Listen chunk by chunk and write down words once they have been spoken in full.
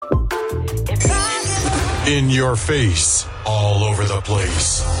In your face, all over the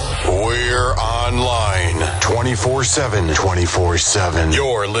place. We're online 24/7. 24/7.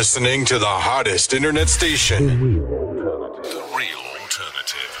 You're listening to the hottest internet station. The real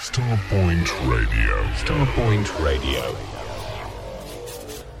alternative. Starpoint Radio. Starpoint Radio.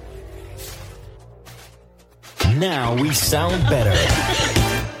 Now we sound better.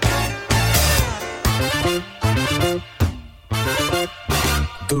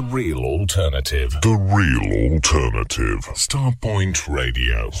 The real alternative. The real alternative. Starpoint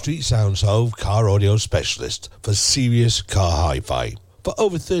Radio. Street Sounds Hove car audio specialist for serious car hi-fi. For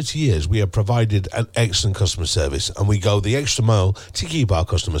over 30 years, we have provided an excellent customer service and we go the extra mile to keep our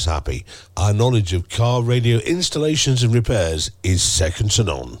customers happy. Our knowledge of car radio installations and repairs is second to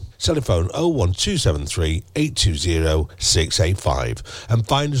none. Telephone 01273 820 685 and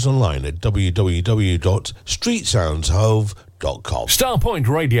find us online at www.streetsoundshove.com. Starpoint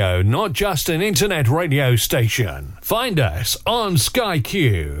Radio, not just an internet radio station. Find us on Sky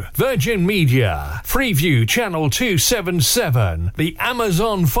Q, Virgin Media, Freeview Channel 277, the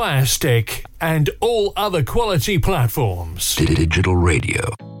Amazon Fire Stick, and all other quality platforms. Digital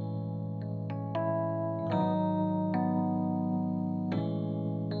radio.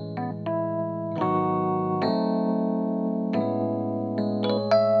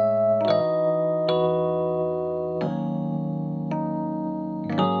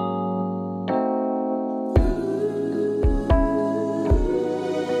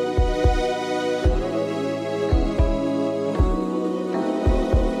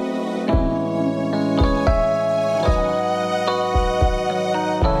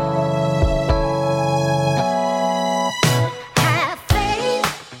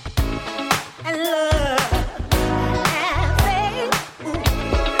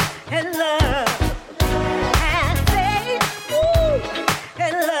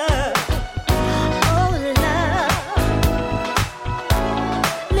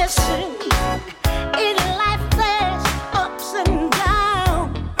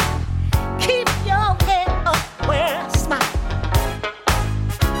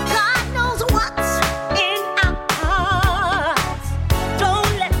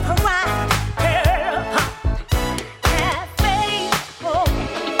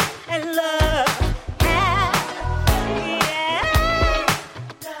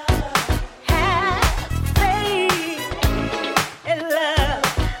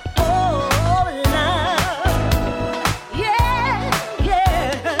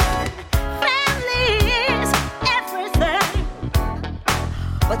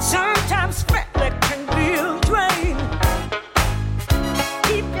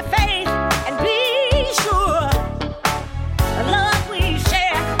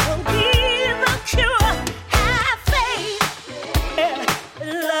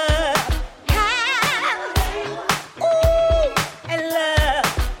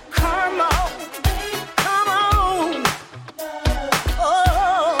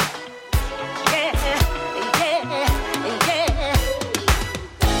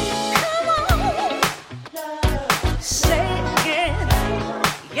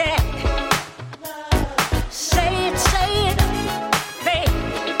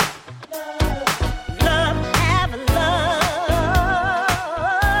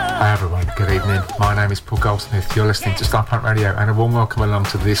 You're listening to Starpoint Radio, and a warm welcome along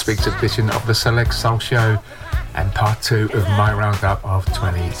to this week's edition of the Select Soul Show and part 2 of my roundup of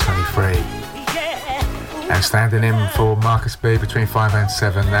 2023. And standing in for Marcus B between 5 and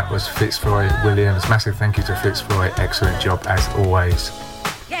 7, that was Fitzroy Williams. Massive thank you to Fitzroy, excellent job as always.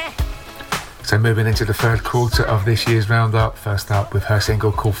 So moving into the third quarter of this year's roundup, first up with her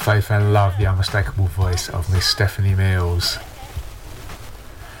single called Faith and Love, the unmistakable voice of Miss Stephanie Mills.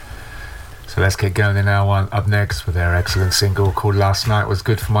 So let's get going in our one. Up next with their excellent single called Last Night Was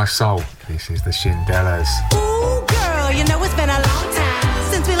Good For My Soul. This is the Shindellas. Ooh, girl, you know it's been a long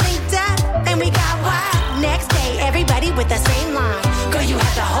time since we linked up and we got wild. Next day, everybody with the same line. Girl, you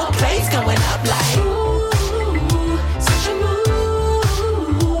had the whole place going up like ooh, such a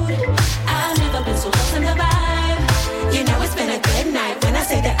mood. I've never been so lost in the vibe. You know it's been a good night when I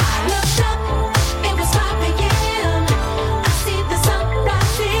say that I looked up. It was 5 a.m. I see the sun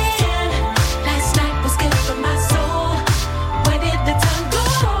rising. My soul, where did the time go?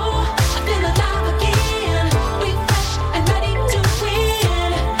 I feel alive again, refreshed and ready to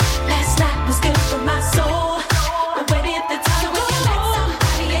win. Last night was good for my soul, where did the time go?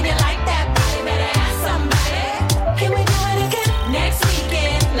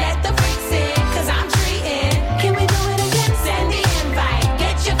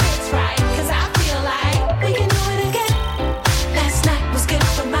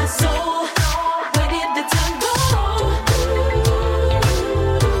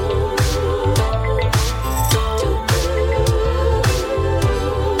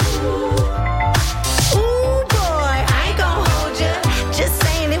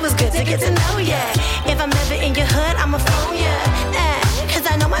 get to know ya. If I'm never in your hood, I'ma phone ya. Cause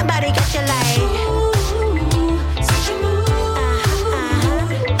I know my body got you like. Ooh, such a move.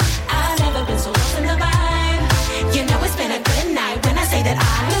 I've never been so lost in the vibe. You know it's been a good night when I say that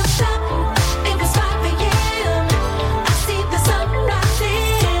I looked up. It was 5 a.m. I see the sun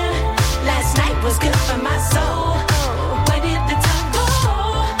rising. Last night was good for my soul. Where did the time go?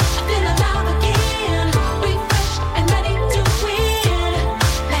 I feel alive again. Refreshed and ready to win.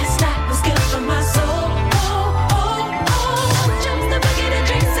 Last night was good for my soul. Jumps the bucket and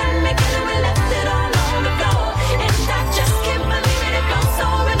drinks and make it and we left it all on the floor. And I just can't believe it. It felt so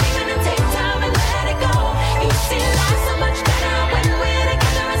relieving to take time and let it go. You see life so much better when we're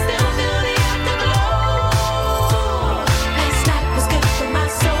together and still feel the afterglow. Last night was good for my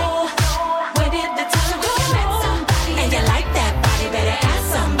soul. Where did the time go? And you like that body, better ask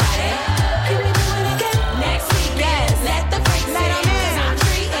somebody. Can we do it again next week? Yes, let the freaks in, cause I'm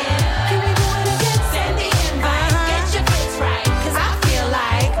treating. Can we do it again? Send the invite, get your fix right, cause I feel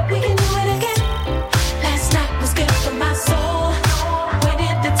like we can do it again. Last night was good for my soul. Where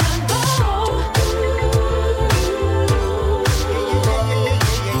did the time go?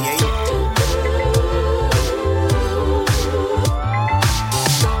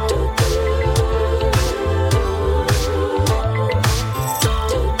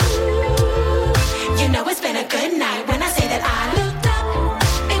 You know it's been a good night when I say that I looked up.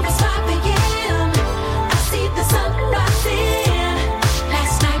 It was 5 a.m. I see the sun rising.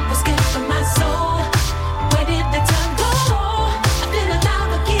 Last night was good for my soul. Where did the time go? I feel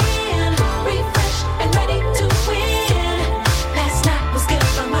alive again. Refreshed and ready to win. Last night was good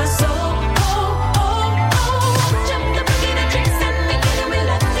for my soul. Jumped the bucket and drinks and make it and we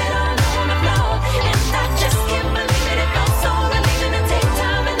left it all on the floor. And I just can't believe it. It felt so relieving to take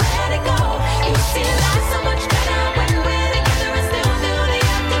time and let it go. You see life so much better when we're together and still feel the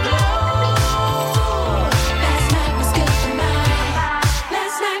afterglow. Last night was good for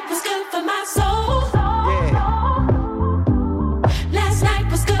last night was good for my soul. Last night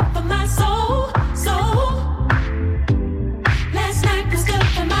was good for my soul. Last night was good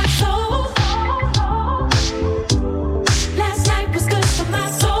for my soul. Last night was good for my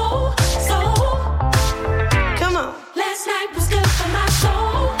soul. Come on. Last night was good for my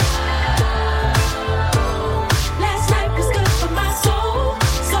soul. Last night was good for my soul.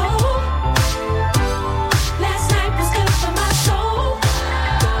 Last night was good for my soul.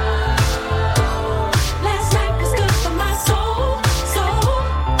 Last night was good for my soul.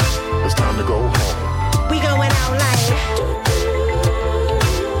 It's time to go home. We going out like.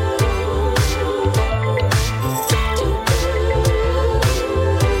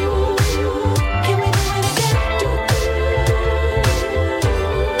 Can we do it again?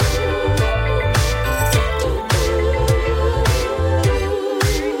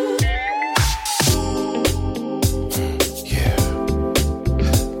 Yeah.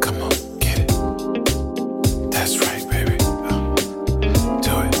 Come on, get it. That's right, baby.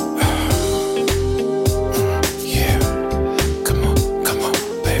 Do it. Yeah. Come on,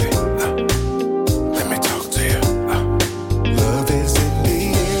 baby. Let me talk to you. Love is in the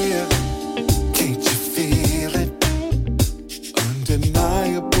air. Can't you feel it?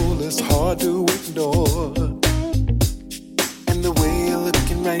 Undeniable, it's hard to ignore. And the way you're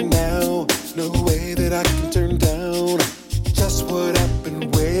looking right now, no way that I can turn down. Just what I've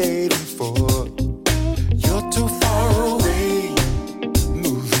been waiting for. You're too far away,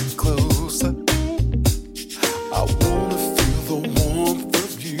 moving closer. I wanna feel the warmth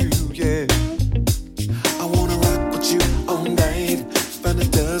of you, yeah. I wanna rock with you all night. Find a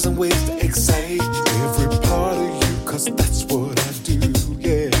dozen ways to excite every part of you, cause that's what I do,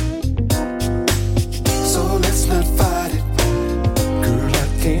 yeah. So let's not fight it, girl, I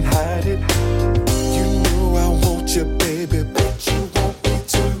can't hide it. You know I want you, baby, but you want me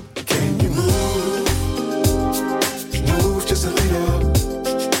too. Can you move? Move just a little.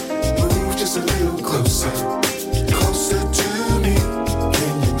 Move just a little closer. Closer to me.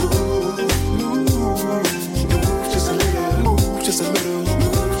 Can you move? Move just a little. Move just a little.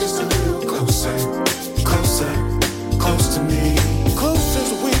 Move just a little closer. Closer. Close to me. Close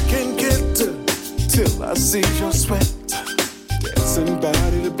as we can get to, till I see your sweat. Dancing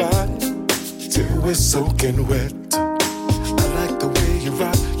body to body, till we're soaking wet. I like the way you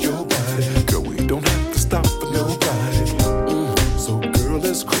rock your body. Girl, we don't have to stop for nobody. So girl,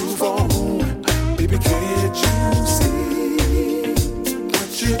 let's groove on. Baby, can't you see what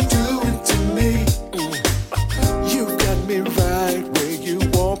you're doing to me? You got me right where you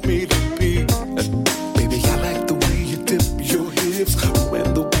want me to be. Baby, I like the way you dip your hips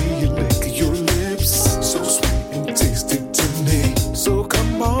and the way you lick your lips. So sweet and tasty to me. So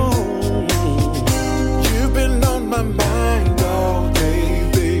come on.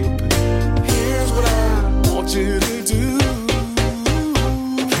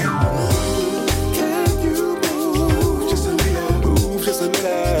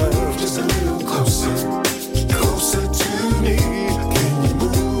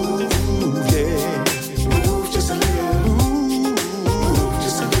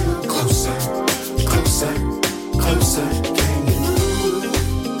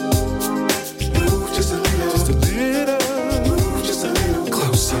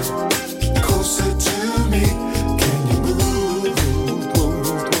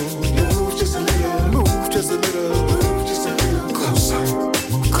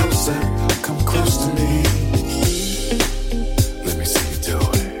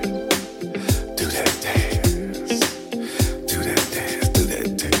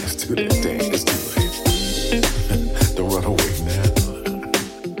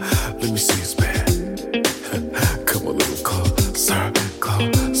 Let me see his band. Come a little closer,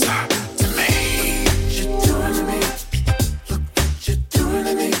 closer to me. Look what you're doing to me. Look what you're doing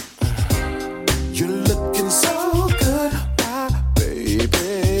to me. You're looking so good, my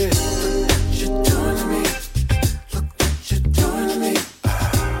baby. Look what you're doing to me. Look what you're doing to me.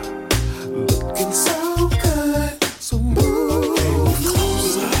 Looking so good, so move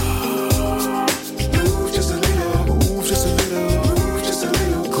closer. Move just a little, move just a little, move just a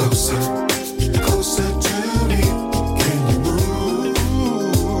little closer, closer to me. Can you move?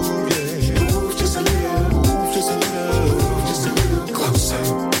 Yeah. Move just a little, move just a little, move just a little closer,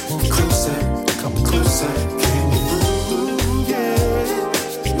 move closer, come closer. Can you move?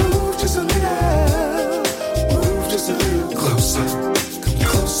 Yeah. Move just a little, move just a little closer, come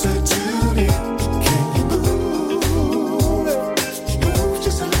closer to me. Can you move? Move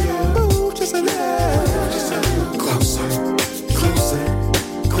just a little, move just a little, just a little closer, closer,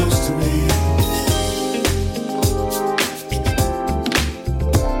 close to me.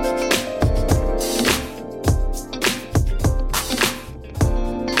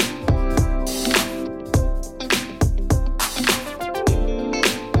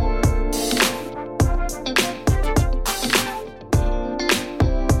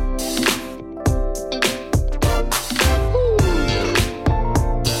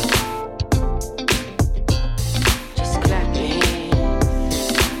 Just clap your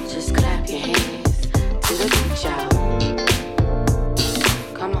hands. Just clap your hands to the beat, y'all.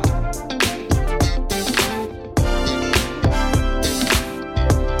 Come on.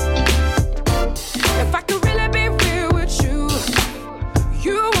 If I could really be real with you,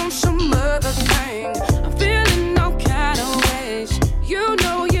 you want some other thing. I'm feeling all kind of ways. You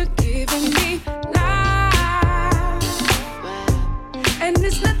know you're giving me life, and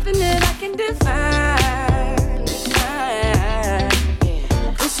there's nothing that I can define.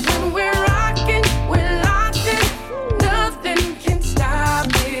 'Cause when we're rocking, we're locked in. Nothing can stop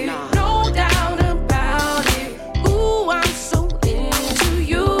it. No doubt about it. Ooh, I'm so into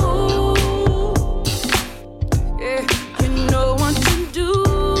you. Yeah, you know what to do.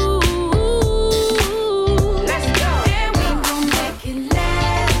 Let's go. And we gon' make it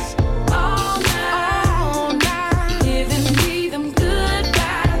last all night. Giving me them good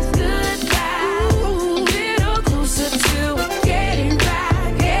vibes, good vibes. Little closer till we get it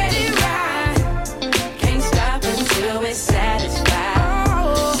right, get it right. Can't stop until we're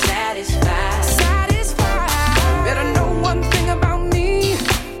satisfied, satisfied, satisfied. Better know one thing about me.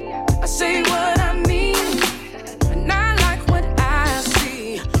 I say what I mean, and I like what I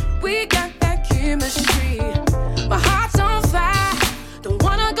see. We got that chemistry. My heart's on fire. Don't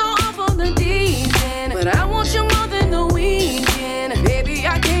wanna go off on the deep end, but I want you more than the weekend. Baby,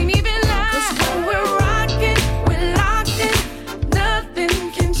 I can't even lie. 'Cause when we're rocking, we're locked in.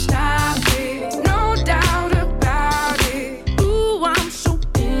 Nothing can stop it. No doubt about it. Ooh, I'm so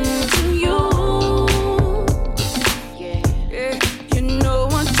into you. Yeah, you know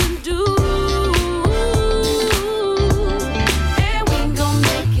what to do. And we gon'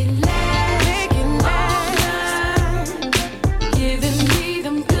 make it last all night. Giving me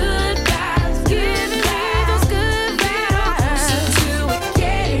them good vibes, giving me those good vibes. Till we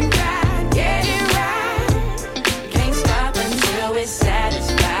get it right, get it right. Can't stop until we're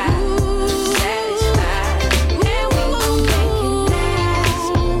satisfied, satisfied. And we gon' make it last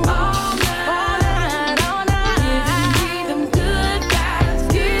all night, all night. Giving me them good vibes,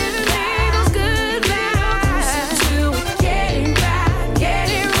 giving me those good vibes. Till we get it right, get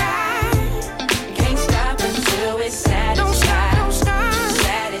it right. Can't stop until we're satisfied. Don't stop, don't stop.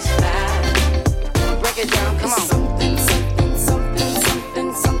 Satisfied. Break it down, come on. Something, something, something, something,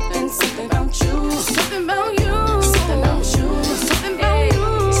 something, something about you. Something about you. Something about you. Something about you.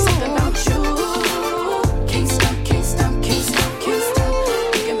 Something about you. Can't stop, can't stop, can't stop, can't stop.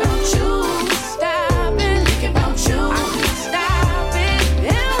 Thinking about you. Stop it. Thinking about you. I can't stop it.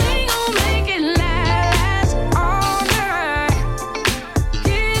 And we gon' make it last all night.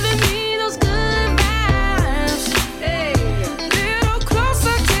 Giving me those good vibes. Hey, little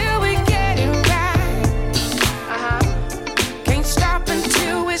closer till we get it right. Can't stop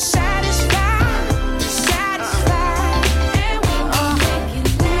until we're satisfied, satisfied. And we gon' make it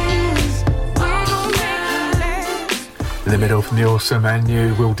last. We gon' make it last. In the middle from the awesome and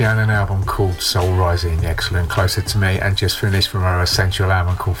new Will Downing album called Soul Rising, excellent, Closer to Me, and just finished from our essential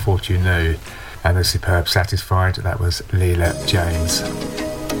album called Fortune New, and the superb Satisfied, that was Leela James.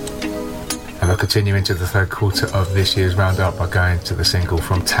 And we'll continue into the third quarter of this year's roundup by going to the single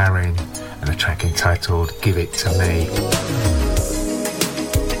from Taryn and a track entitled Give It To Me.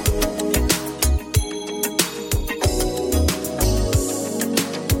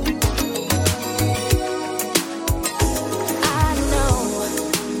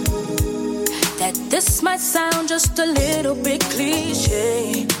 sound just a little bit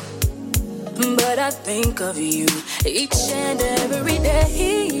cliche, but I think of you each and every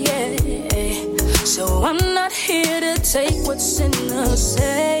day, yeah. So I'm not here to take what's in the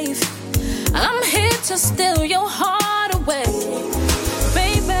safe. I'm here to steal your heart away,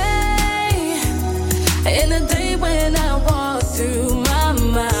 baby. In the day when I walk through my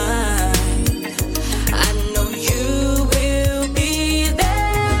mind, I know you will be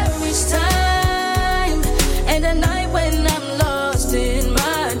there each time. And the night when I'm lost in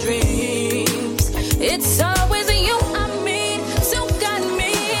my dreams, it's always you I meet, so got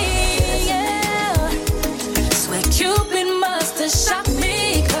me, yeah. Swear Cupid must have shot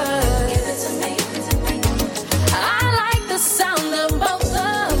me, 'cause give it to me. I like the sound of both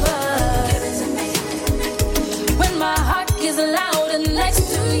of us. Give it to me. When my heart is loud and next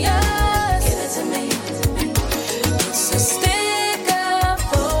to yours, give it to me. It's a sticker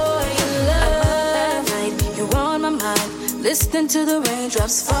for your love. Night, you're on my mind, listening to the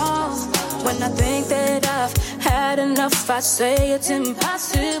raindrops fall. When I think that I've had enough, I say it's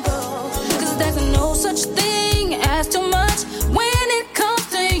impossible. 'Cause there's no such thing as too much when it comes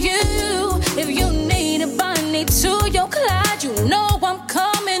to you. If you need a bunny to your cloud, you know I'm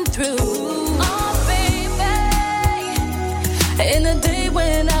coming through. Oh, baby. In the day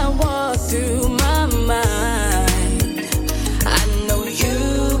when I walk through my mind, I know you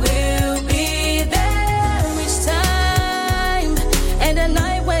will be there each time. And the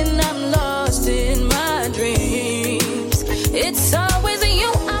night when I'm lost in my dreams, it's always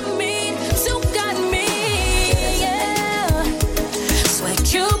you I meet, so got me, yeah. Swear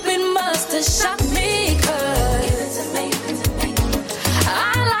Cupid must have shot me, 'cause give it to me.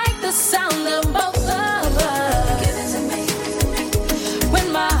 I like the sound of both of us. Give it to me. When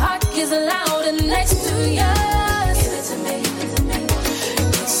my heart is loud and next to yours, give it to me.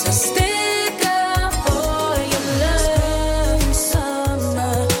 It's a sticker for your love.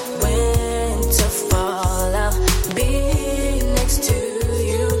 Summer, winter, fall, I'll be next to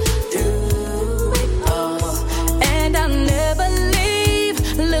you through it all. And I'll never leave.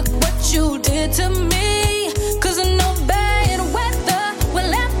 Look what you did to me. 'Cause no bad weather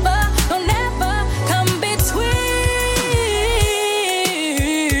will ever, no never come between.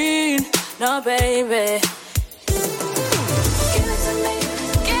 No, baby. Give it to me.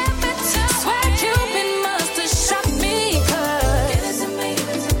 Give it to me. Swear Cupid must have shot me, 'cause give it to me.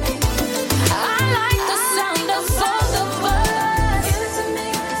 I like the sound of both of us. Give it to me.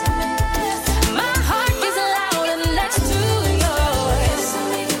 My heart is loud and next to yours.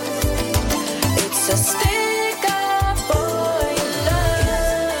 It's a sticker for your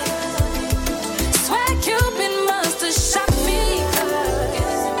love. Swear Cupid must have shot me, 'cause give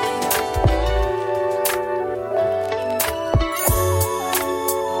it to me.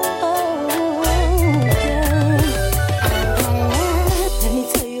 Let me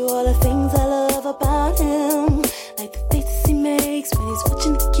tell you all the things I love about him. Like the faces he makes when he's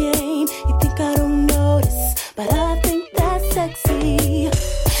watching the game. You think I don't notice, but I think that's sexy.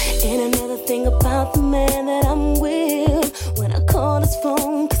 And another thing about the man that I'm with, when I call his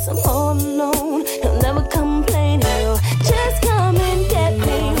phone 'cause I'm all alone, he'll never complain, he'll just come and get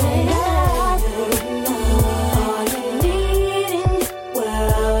me when I all you need in the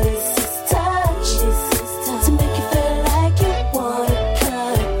world is his touch, to make you feel like you wanna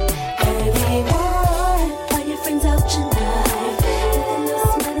cut everyone. All your friends out your life, nothing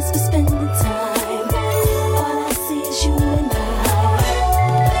else matters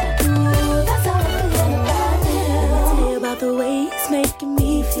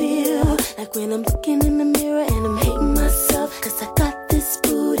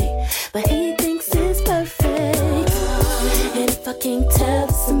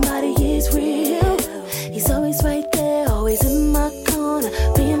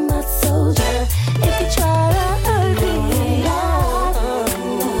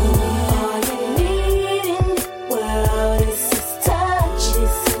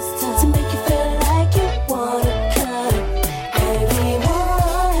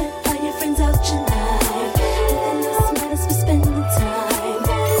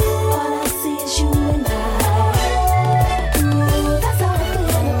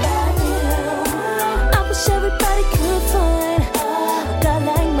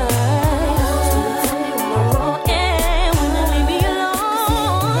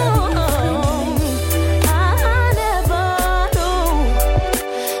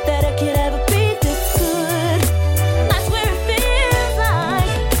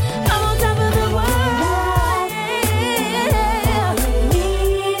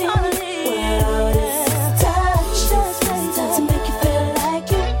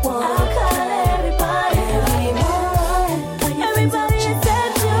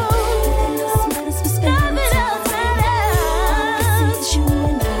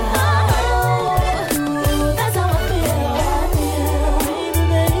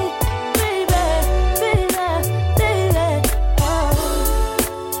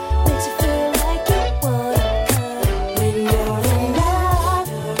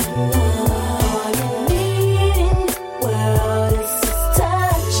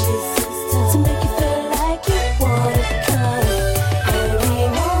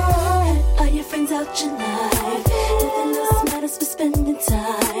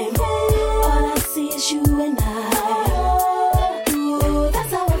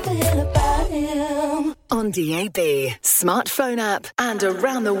on DAB, smartphone app, and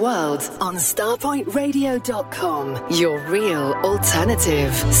around the world on starpointradio.com. Your real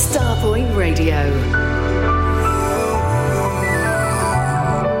alternative. Starpoint Radio.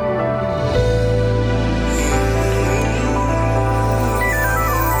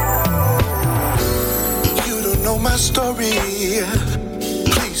 My story,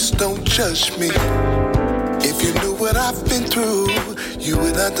 please don't judge me. If you knew what I've been through, you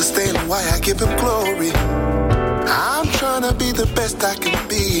would understand why I give him glory. I'm trying to be the best I can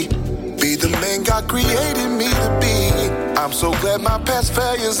be the man God created me to be. I'm so glad my past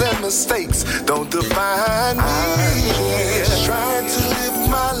failures and mistakes don't define me. I'm just trying to live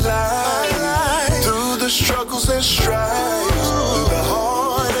my life through the struggles and strife, through the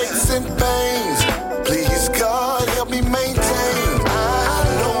heartaches and pains. Please God, help me maintain. I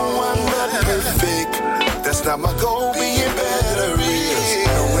know I'm not perfect. That's not my goal, being better is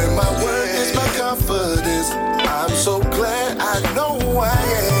knowing my word is my confidence. I'm so glad I know I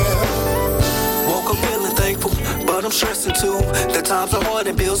am. Woke up feeling thankful, but I'm stressing too. The times are hard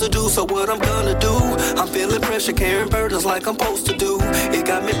and bills are due, so what I'm gonna do? I'm feeling pressure, carrying burdens like I'm supposed to do. It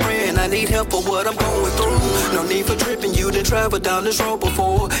got me praying, I need help for what I'm going through. No need for tripping, you done traveled down this road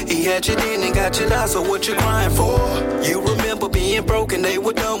before. He had you then and got you now, so what you crying for? You remember being broken, they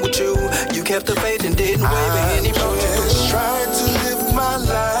were done with you. You kept the faith and didn't waver, and he brought you through. I'm trying to live my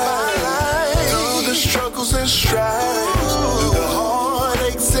life through the struggles and strife, through the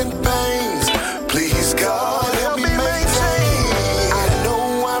heartaches and pains. Please God, help me maintain. I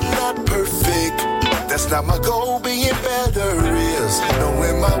know I'm not perfect. That's not my goal, being better is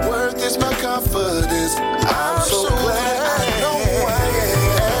knowing my worth is my confidence. I'm so glad I know I am.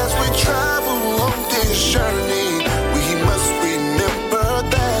 As we travel on this journey, we must remember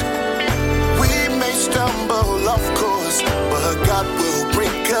that we may stumble, of course, but God will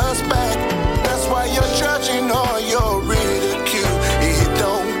bring us back. That's why you're judging or you're ridicule. It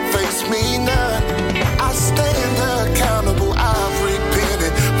don't face me none. I stand accountable. I've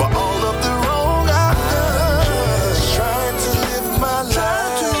repented for all of the wrong I've done. Trying to live my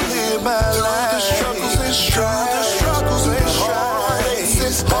life, through the struggles and strife,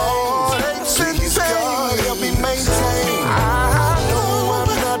 heartaches and pains. Please God, help me maintain. I know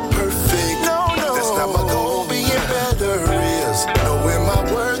I'm not perfect. That's not my goal, being better is knowing my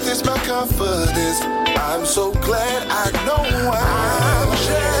worth is my confidence. I'm so glad I know I'm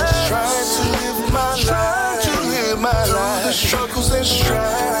just trying to live my life, through the struggles and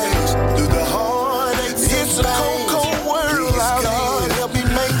strife, through the heartaches. It's a cold, cold world out here. Help me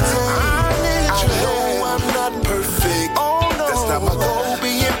maintain. I know I'm not perfect. That's not my goal,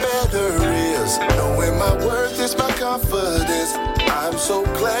 being better is knowing my worth is my confidence. I'm so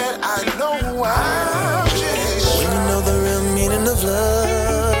glad I know I'm just. When you know the real meaning of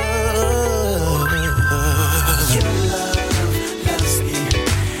love, your love loves me,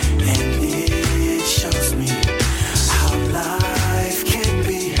 and it shows me how life can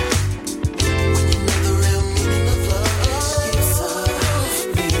be. When you know the real meaning of love, it's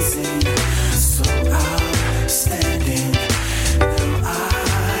amazing, so outstanding. Now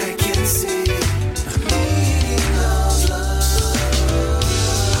I can see the meaning of love.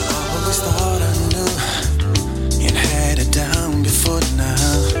 I always thought I knew and had it down before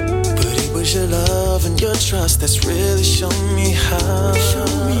now, but it was your love and your trust that's really shown me how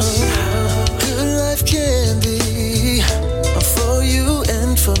good life can be for you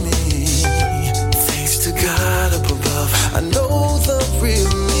and for me. Thanks to God up above, I know the real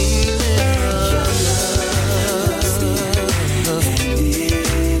meaning of love, and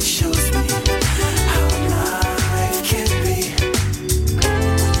it shows me how life can be.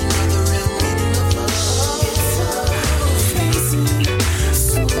 When you know the real meaning of love, it's amazing,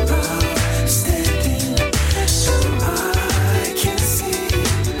 so outstanding. Now I can see the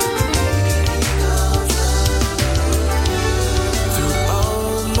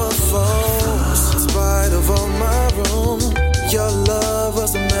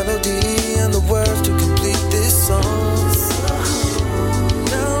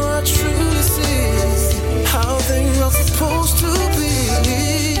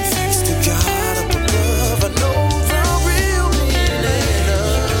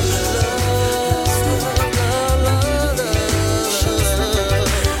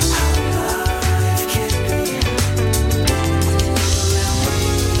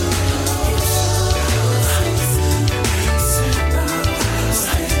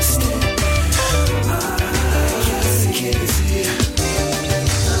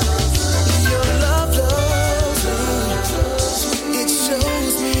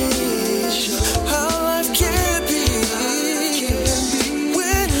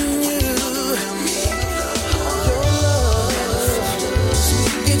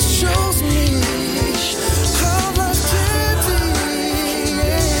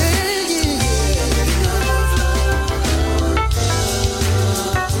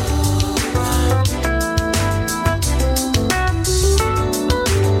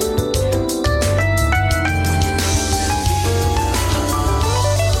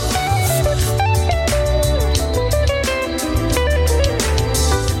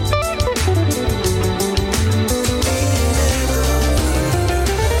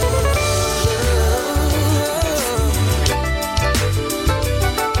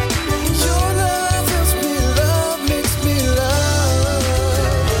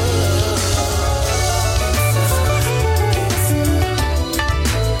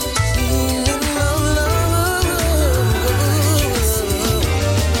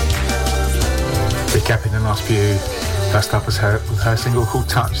gap in the last few. First up was her single called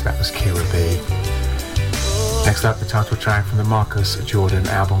Touch, that was Kira B. Next up, the title track from the Marcus Jordan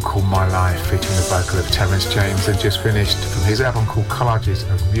album called My Life, featuring the vocal of Terence James, and just finished from his album called Collages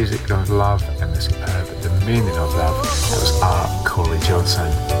of Music of Love and the superb The Meaning of Love, that was R. Corey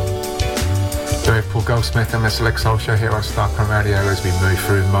Johnson. With Paul Goldsmith and the Select Soul Show here on Starpoint Radio as we move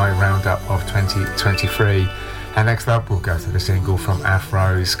through my roundup of 2023. And next up, we'll go to the single from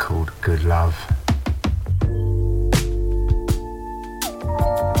Afros called Good Love.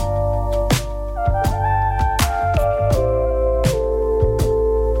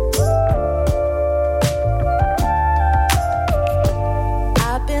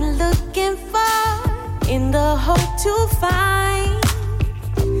 I've been looking for in the hope to find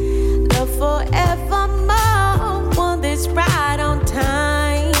love forevermore, one that's right on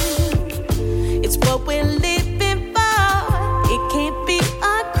time. It's what we're living for. It can't be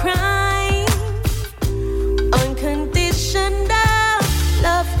a crime. Unconditional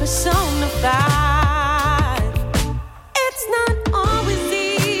love personified. It's not always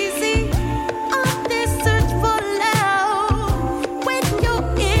easy on this search for love. When you're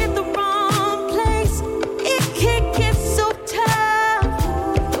in the wrong place, it can get so tough.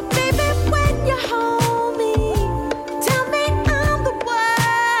 But baby, when you hold me, tell me I'm the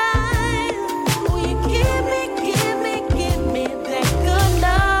one. Will you give me that good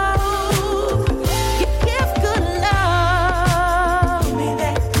love? You give good love. Give me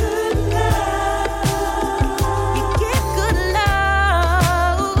that good love. You give good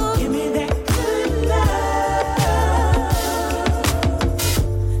love. Give me that good love.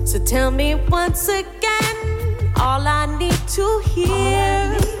 So tell me once again all I need to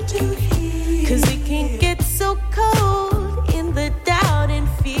hear. 'Cause it can get so cold in the doubt and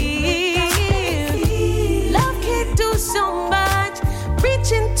fear. Love can do so much,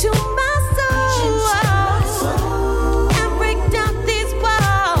 reach into my soul and break down these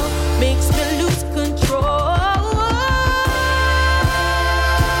walls, makes me lose control.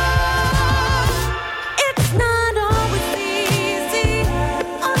 It's not always easy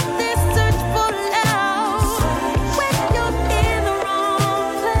on this search for love. When you're in the wrong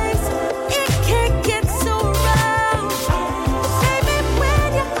place, it can get so rough. Baby, when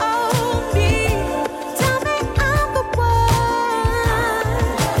you hold me, tell me I'm the one.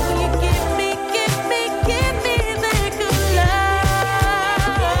 You give me that good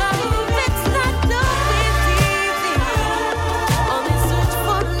love. It's not always easy on this search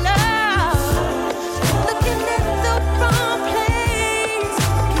for love. Looking at the wrong place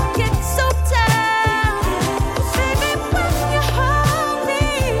can get so tough. Baby, when you hold me,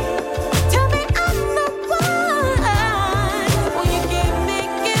 tell me I'm the one. Will you give me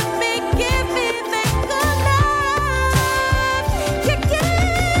that good love? You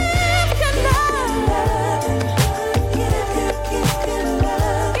give good love. You give good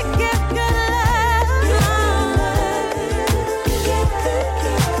love. You give good love.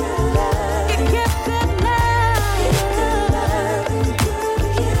 You give good love.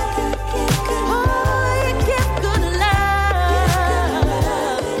 Oh, you give good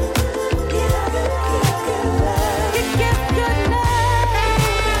love. You give good love. You give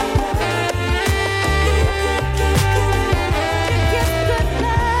good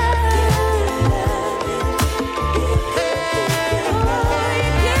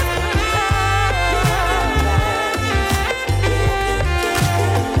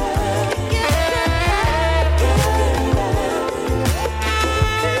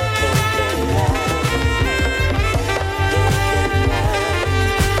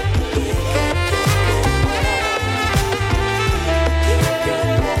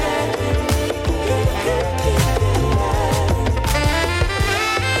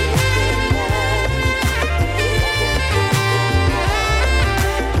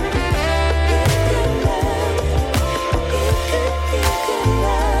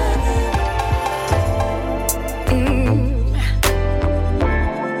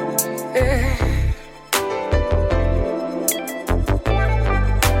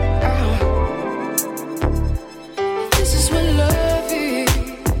This is what love is.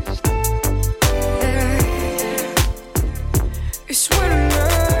 It's what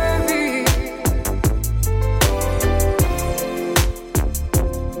love is.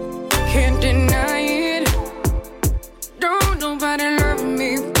 Can't deny it. Don't nobody love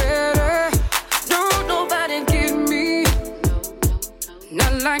me better. Don't nobody give me.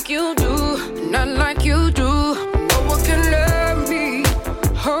 Not like you do. Not like you do. No one can love me.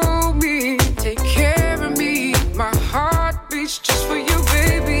 Hold me. Take care of me. My heart beats just for you,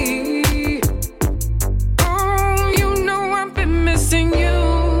 baby. Oh, you know I've been missing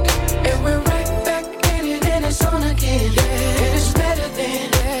you. And we're right back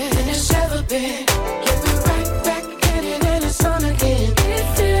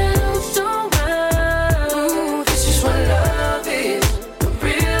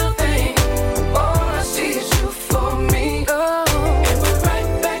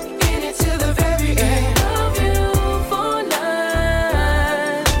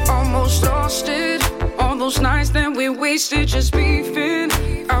wasted just beefing.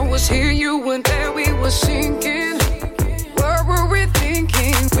 I was here, you weren't there, we were sinking. What were we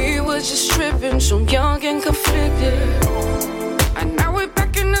thinking? We were just tripping, so young and conflicted. And now we're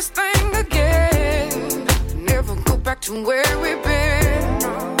back in this thing again. Never go back to where we've been.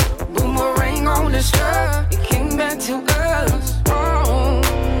 Boomerang on this earth, it came back to us. Oh.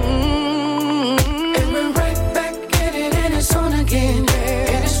 And we're right back at it, and it's on again.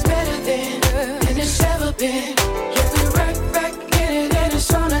 And it's better than it's ever been. Yeah, we're right back at it, and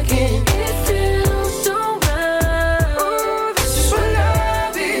it's on again. It feels so right. Oh, this is what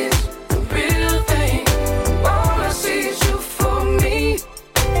love is, the real thing. All I see is you for me.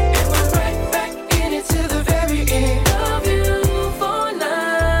 And we're right back in it to the very end. Love you for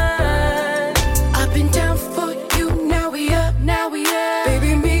life. I've been down for you, now we up, now we up.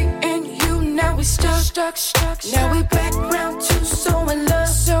 Baby, me and you, now we stuck. Now we back round to so in love,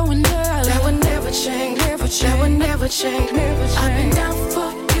 so in love. That would never change, never change. That would never change, never change. I've been down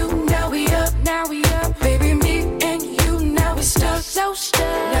for you, now we up, now we up. Baby, me and you, now we stuck, so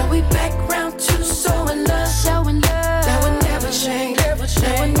stuck. Now we back round to so in love, so in love. That would never change, never change.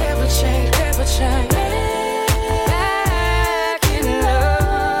 That would never change, never change. Back in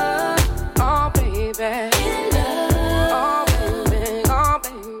love, oh baby.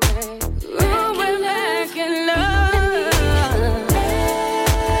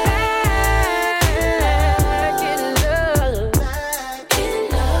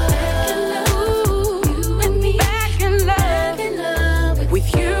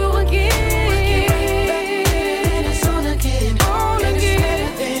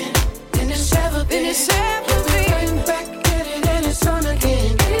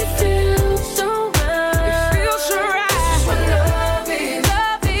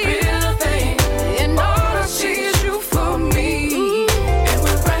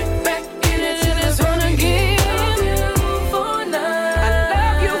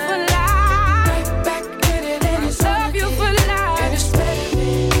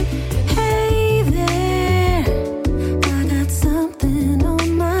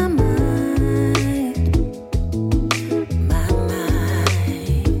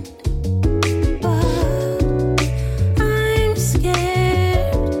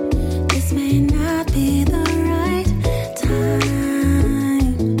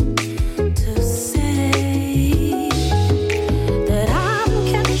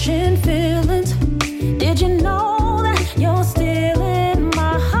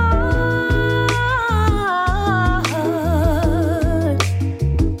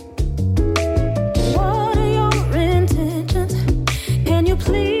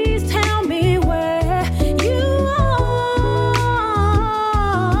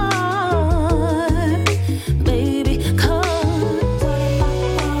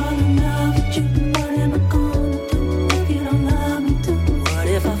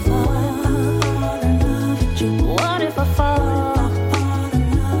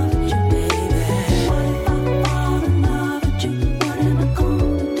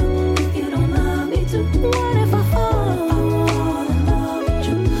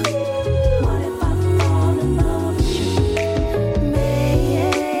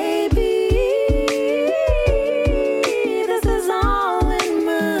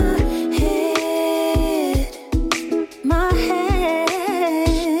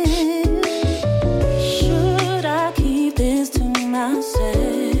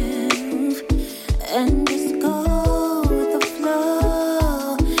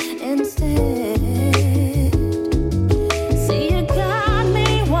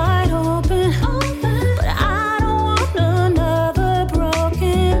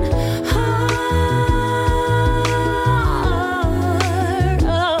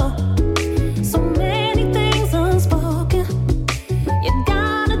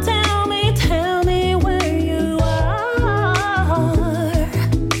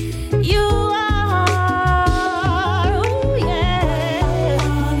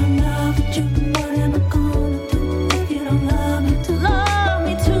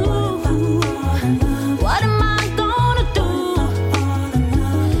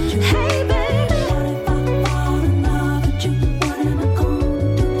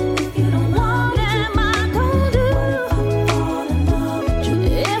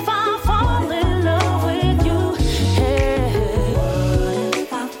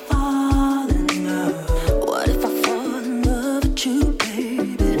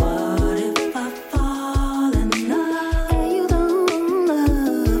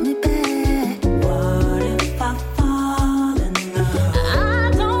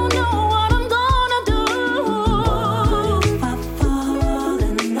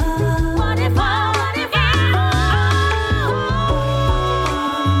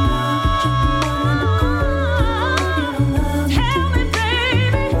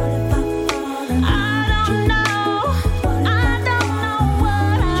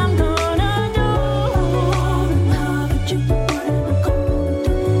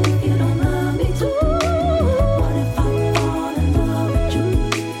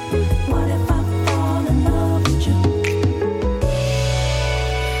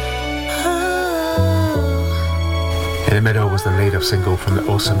 was the lead-off single from the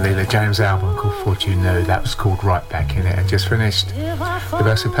awesome Leela James album called Fortune Knew. That was called Right Back In It. And just finished the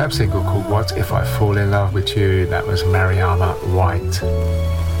very superb single called What If I Fall In Love With You. That was Mariama White.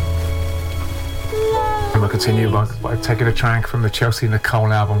 And we'll continue by taking a track from the Chelsea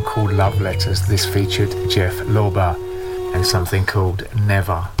Nicole album called Love Letters. This featured Jeff Lorber and something called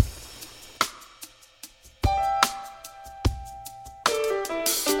Never.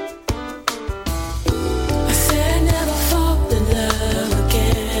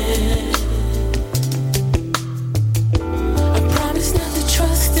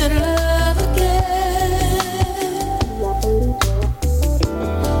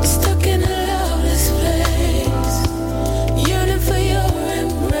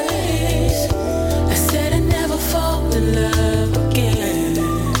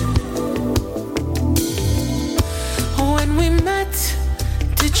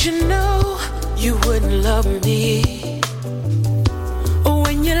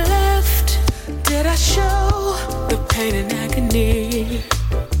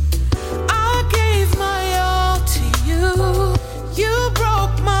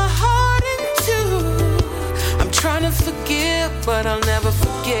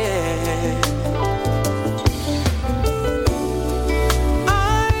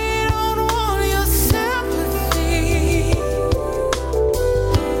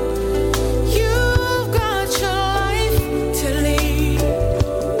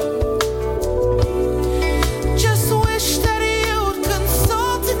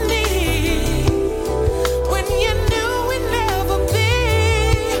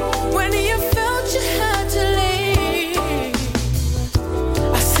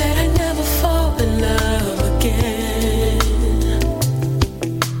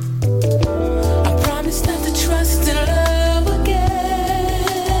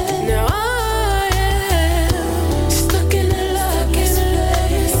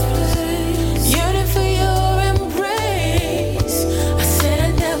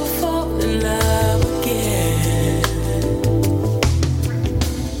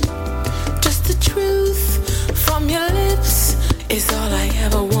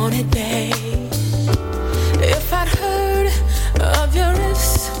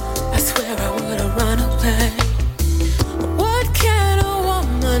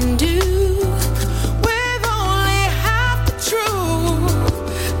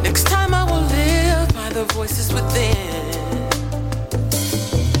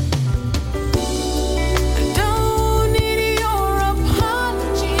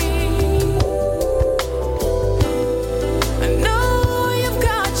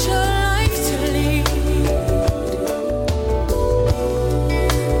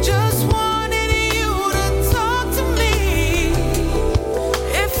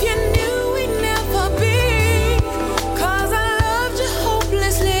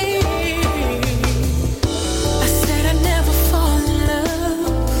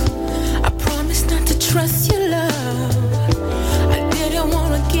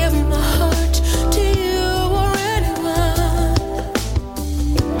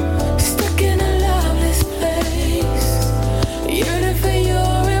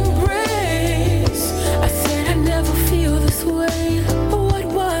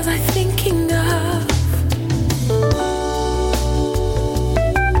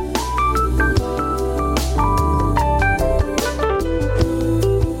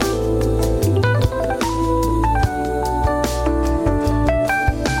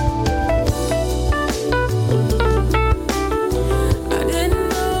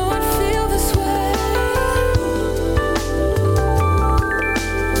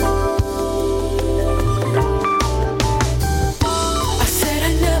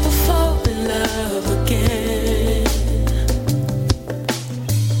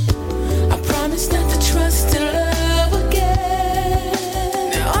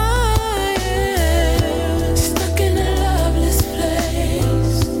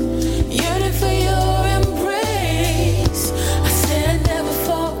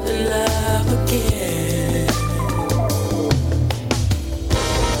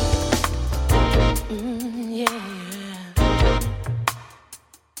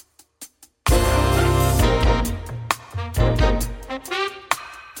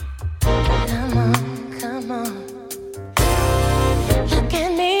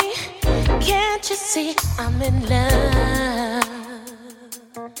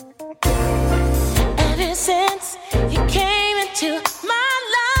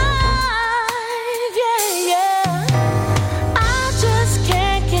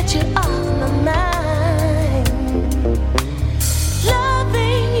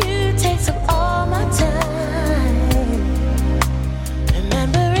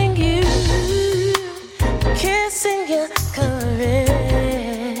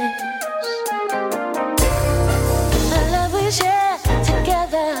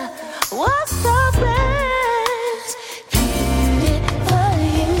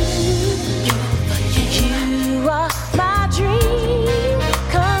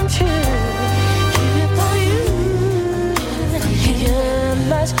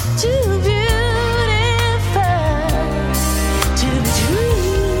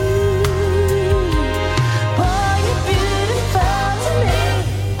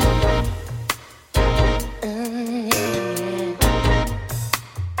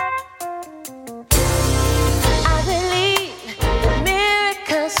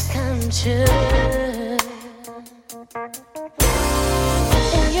 true.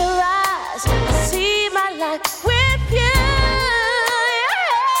 In your eyes, I see my life with you.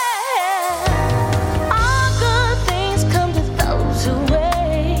 Yeah. All good things come to those who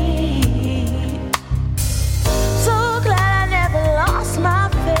wait. So glad I never lost my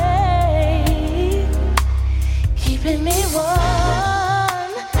faith, keeping me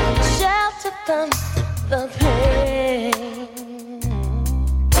warm, shelter from the pain.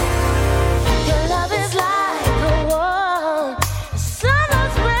 Your love is like a warm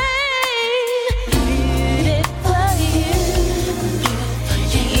summer's rain. Beautiful you.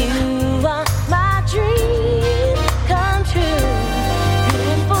 You are my dream come true.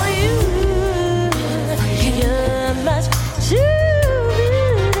 Beautiful you. You're much too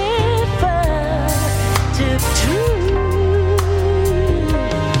beautiful to be true.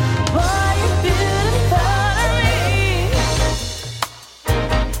 Boy, you're beautiful to me.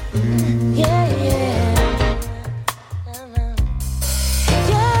 Yeah, yeah.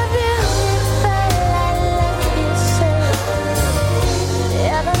 You're beautiful, I love you so.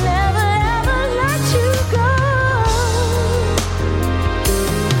 And I'll never, ever let you go.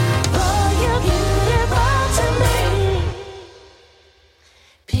 Boy, you're beautiful to me.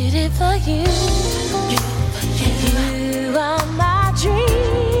 Beautiful you. You are my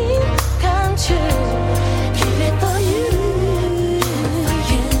dream come true. Beautiful you.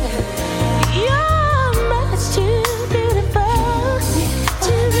 You're much too beautiful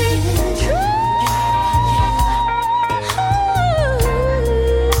to be true.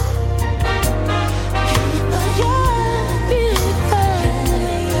 You're beautiful.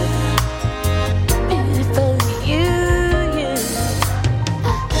 Beautiful you.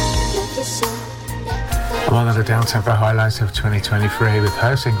 One of the down-tempo highlights of 2023 with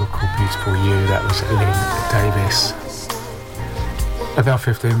her single called Beautiful You. That was Lynn Davis. About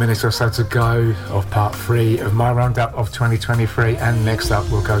 15 minutes or so to go of part 3 of my roundup of 2023, and next up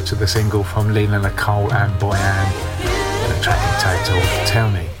we'll go to the single from Lena Nicole and Boyan, the track entitled Tell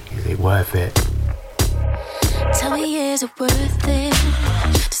Me, Is It Worth It? Tell me, is it worth it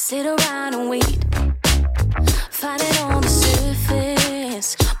to sit around and wait? Find it on the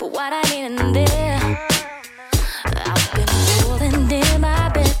surface, but what I need in there. I've been rolling in my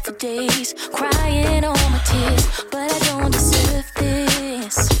bed for days, crying all my tears, but I don't deserve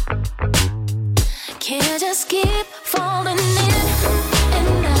this. Can't just keep falling in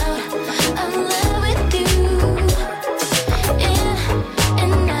and out of love with you. In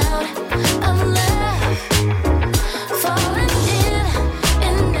and out of love. Falling in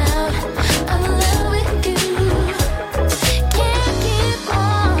and out of love with you. Can't keep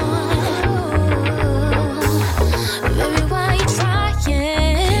on. Baby, why you trying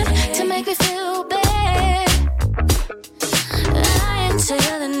to make me feel bad? I ain't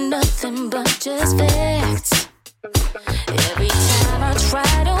telling nothing but just facts. Every time I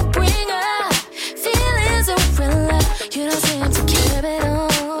try to bring up feelings of real love, you don't seem to care at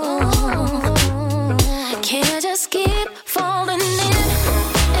all. Can't just keep falling in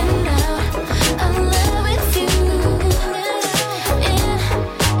and out of love with you. In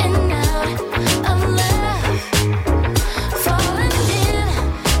and out of love. Falling in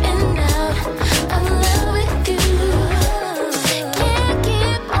and out of love with you. Can't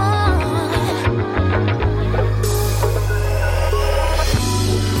keep on.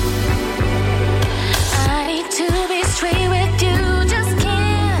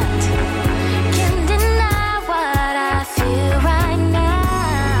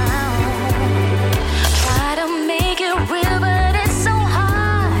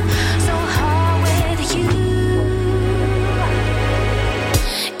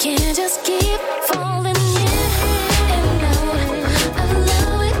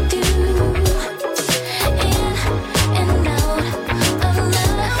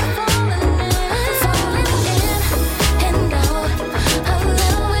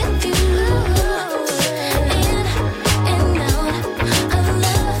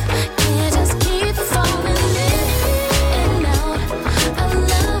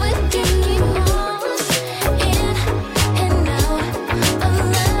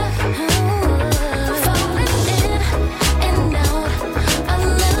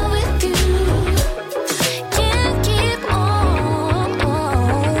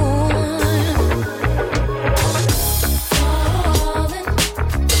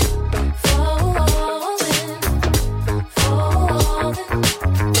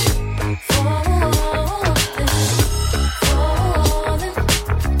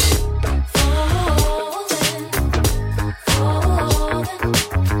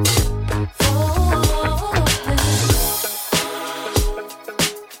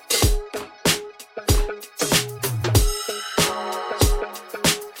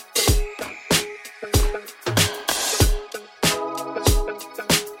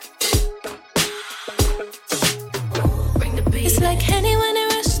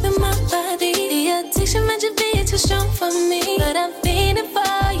 for me, but I'm feeling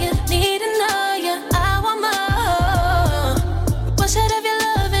for you. Need to know you. I want more. Wish I'd have your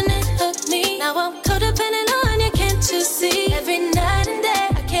love and it hooked me. Now I'm codependent on you, can't you see? Every night and day,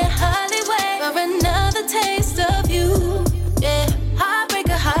 I can't hardly wait for another taste of you. Yeah,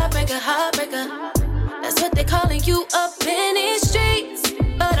 heartbreaker, heartbreaker, heartbreaker. That's what they calling you up in these streets.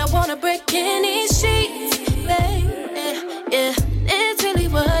 But I wanna break in these sheets, babe. Yeah, it's really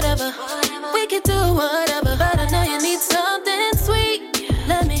whatever. We can do whatever, but I know you need something sweet.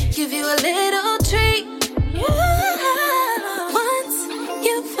 Let me give you a little treat. Yeah. Once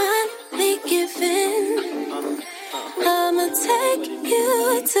you finally give in, I'ma take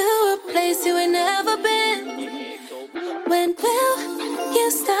you to a place you ain't never been. When will you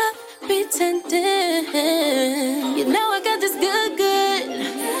stop pretending? You know I got this good, good.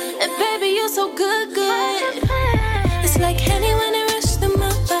 And baby, you're so good, good. It's like honey when it rushed through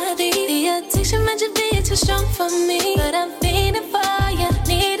my body. The addiction might just be too strong for me, but I'm feeling for you.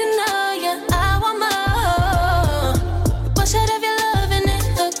 Need to know you. I want more. Wish I'd have your love and it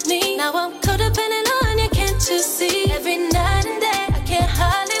hooked me. Now I'm codependent on you, can't you see? Every night and day, I can't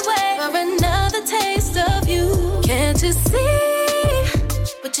hardly wait for another taste of you. Can't you see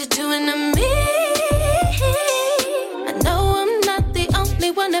what you're doing to me? I know I'm not the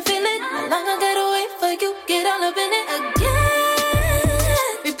only one to feel it. How long I gotta wait for you? Get all up in it again.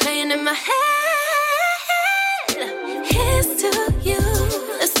 Replaying in my head. Here's to you.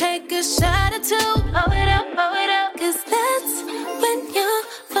 Let's take a shot or two. Blow it up, blow it up. 'Cause that's when you'll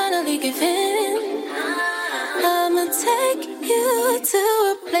finally give in. I'ma take you to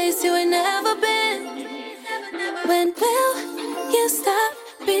a place you ain't never been. When will you stop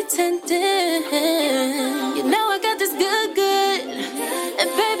pretending? You know I got this good, good. And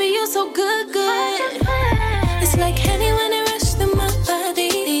baby, you're so good, good. It's like honey when it rushed through my body.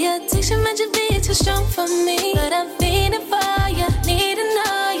 The addiction might just be too strong for me, but I'm feeling for you. Need to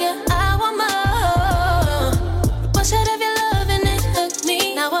know you. I want more. Wish I'd have your love and it hooked me.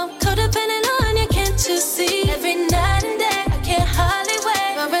 Now I'm codependent on you, can't you see? Every night and day, I can't hardly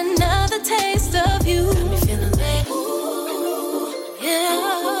wait for another taste of you. Got me feeling like, ooh, yeah.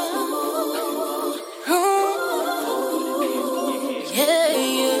 Yeah,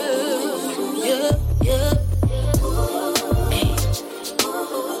 yeah, yeah, yeah. Hey,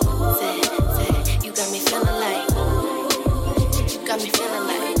 say, you got me feeling like, you got me feeling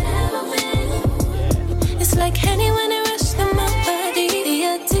like. It's like honey when it rushed through my body. The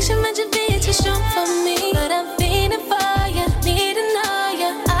addiction might just be too strong for me, but I'm feeling for you. Need to know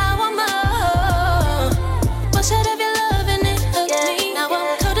you. I want more. Wish I'd have your love and it hooked me. Now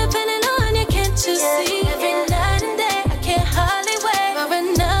I'm codependent on you, can't you see? Every night and day, I can't hardly wait for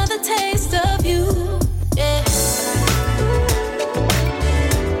another taste of you. Yeah.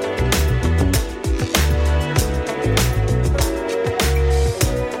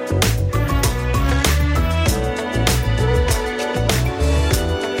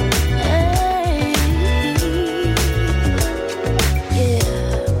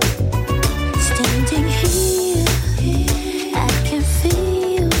 Standing here, I can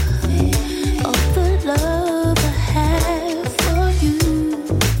feel all the love I have for you,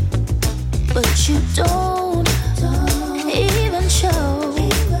 but you don't even show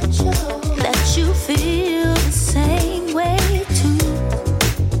that you feel the same way too.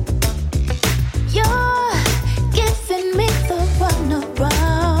 You're giving me the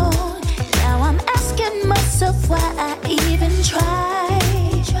runaround. Now I'm asking myself why I even try.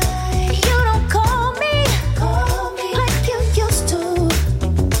 You don't call me like you used to,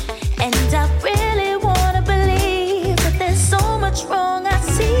 and I really wanna believe, but there's so much wrong I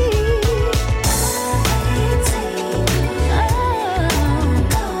see.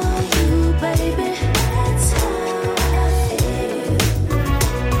 Oh, you, baby, that's how I feel.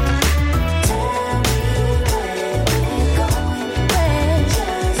 Tell me where we're going, where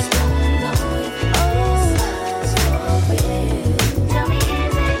just don't know if it's for real. Tell me,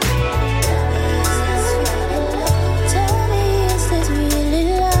 is it real? Tell me, is this really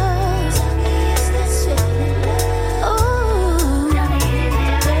love? Tell me, is this really love? Ooh, tell me, is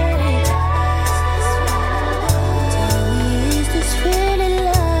it really love? Tell me, is this really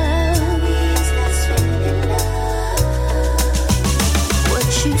love? Is this really love? What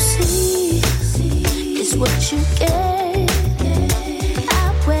you see is what you get. I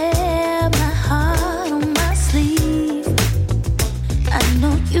wear my heart on my sleeve. I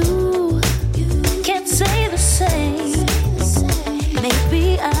know you can't say the same.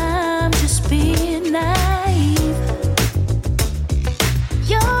 Maybe I'm just being naive.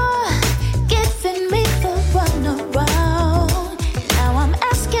 You're giving me the runaround. Now I'm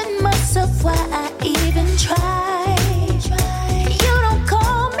asking myself why I even try.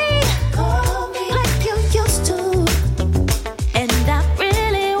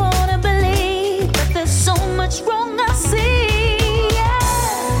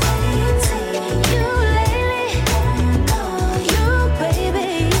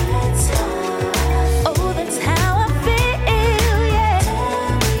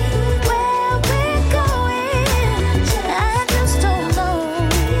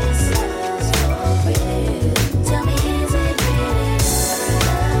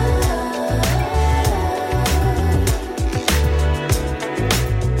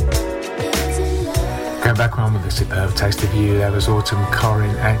 was Superb Taste of You, that was Autumn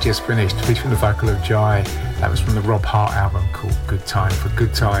Corin, and just finished featuring the vocal of Jai. That was from the Rob Hart album called Good Time for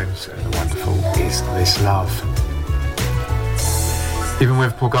Good Times, and the wonderful Is This Love. Even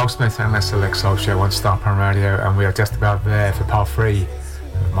with Paul Goldsmith and the Select Soul Show on Starpoint Radio, and we are just about there for part 3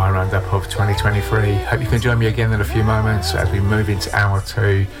 of my roundup of 2023. Hope you can join me again in a few moments as we move into hour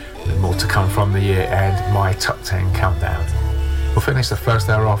 2 with more to come from the year and my top 10 countdown. We'll finish the first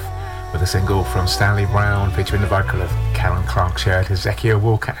hour off with a single from Stanley Brown featuring the vocal of Karen Clark Sherd, Ezekiel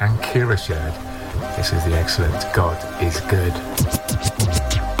Walker and Kira Sherd. This is the excellent God Is Good.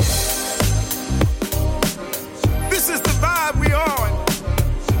 This is the vibe we on.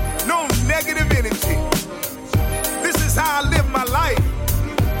 No negative energy. This is how I live my life.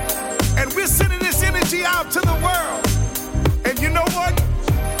 And we're sending this energy out to the world. And you know what?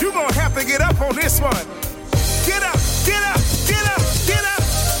 You're gonna have to get up on this one. Get up, get up, get up, get up.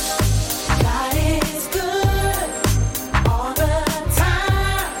 God is good all the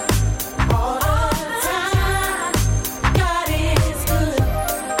time, all the time. God is good.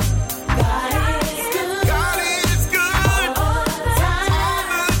 God is good. God is good all the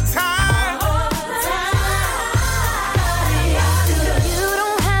time, all the time. God is good. You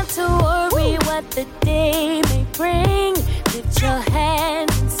don't have to worry what the day may bring. Lift your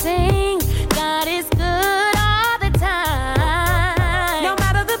hands and sing. God is good all the time. No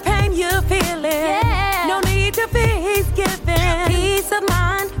matter the pain you're feeling, no need to fear, he's giving peace of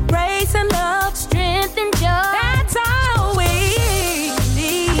mind, grace and love, Strength and joy. that's all we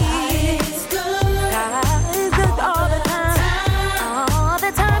need. God is good. God is good all the time. All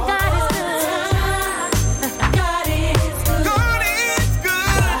the time, God is good. God is good. God is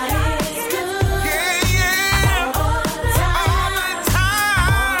good. God is good. Yeah, yeah. All the time. All the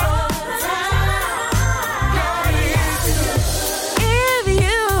time. All the time. God is good. If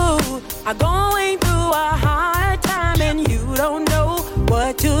you are going through a hard time and you don't know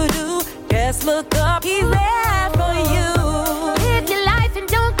what to do, just look up, he's there for you. Live your life and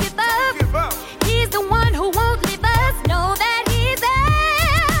don't give up. Give up. He's the one who won't leave us. Know that he's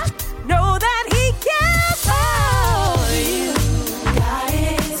there. Know that he cares for you. God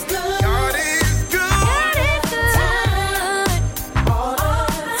is good. God is good. God is good. All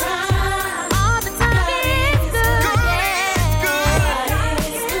the time. All the time. He's good. God is good. God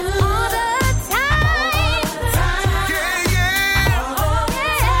is good. All the time. All the time. Yeah, yeah.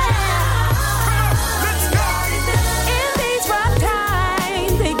 Let's go. In these rough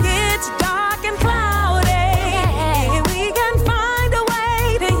times, it gets dark and cloudy. And we can find a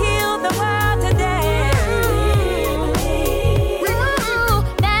way to heal the world today. Ooh,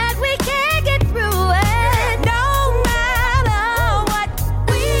 that we can get through it. No matter what,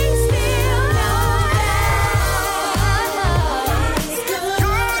 we still know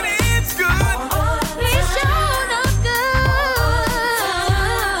God is good. He's shown us good.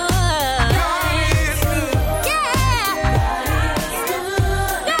 God is good. Yeah.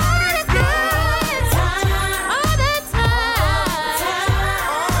 God is good. All the time.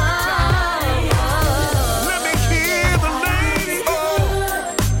 Let me hear the lady.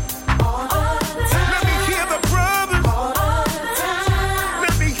 Let me hear the brothers.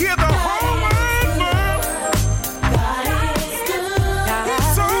 Let me hear the whole wide world. God is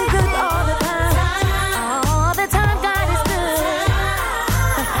good all the time. All the time, God is good.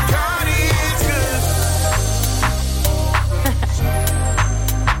 God is good.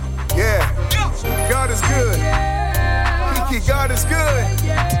 Yeah, God is good. Kiki, God is good.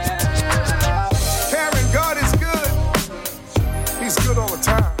 Karen, God is good. He's good all the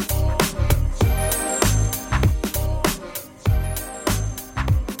time.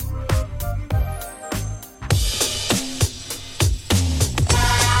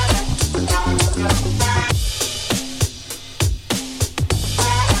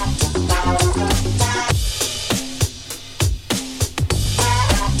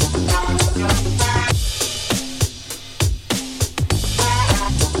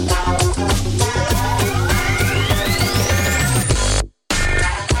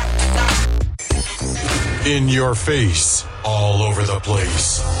 In your face, all over the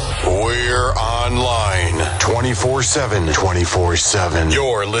place. We're online 24/7. 24/7.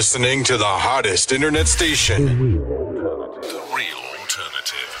 You're listening to the hottest internet station. The real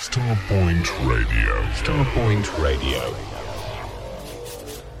alternative. Starpoint Radio. Starpoint Radio.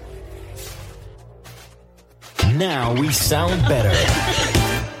 Now we sound better.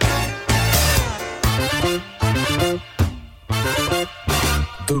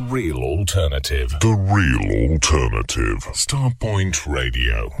 The real alternative. The real alternative. Starpoint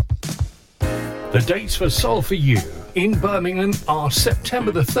Radio. The dates for Soul for You in Birmingham are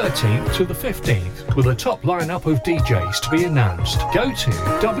September the 13th to the 15th, with a top lineup of DJs to be announced. Go to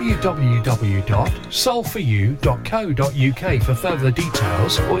www.soulforyou.co.uk for further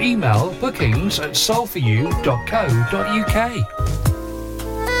details, or email bookings@soulforyou.co.uk.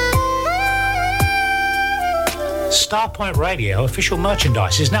 Starpoint Radio official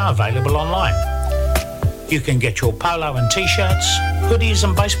merchandise is now available online. You can get your polo and t-shirts, hoodies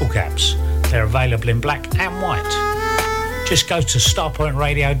and baseball caps. They're available in black and white. Just go to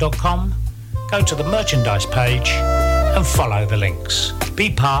starpointradio.com, go to the merchandise page and follow the links. Be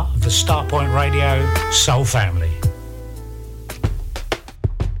part of the Starpoint Radio Soul family.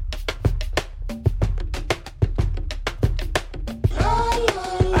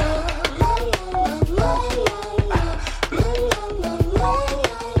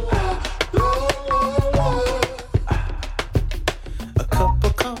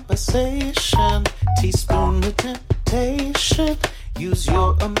 Teaspoon of temptation. Use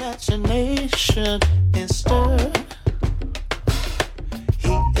your imagination and stir.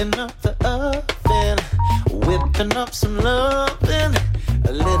 Heating up the oven, whipping up some loving,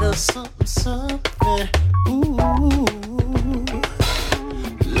 a little something, something. Ooh,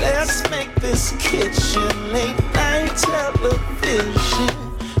 let's make this kitchen late night television.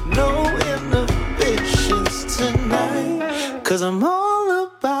 No inhibitions tonight, 'cause I'm all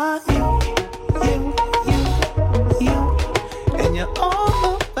about you. And you're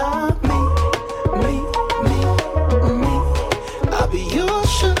all about me. I'll be your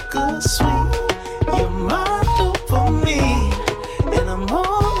sugar sweet. You're my dopamine. And I'm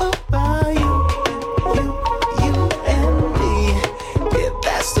all about you and me. Yeah,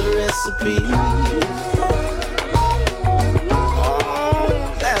 that's the recipe. Oh,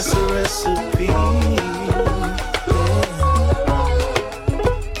 that's the recipe. Yeah.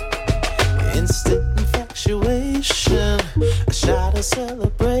 Instant infatuation, a shot of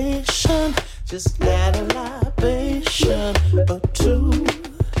celebration, just add a libation or two.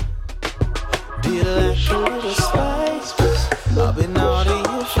 Do you like a little spice? I'll be naughty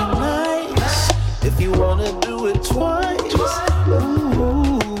if you're nice. If you wanna do it twice,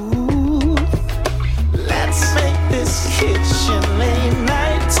 ooh. Let's make this kitchen late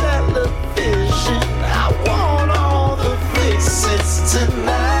night television. I want all the fixes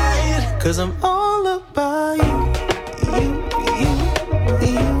tonight, 'cause I'm all about you.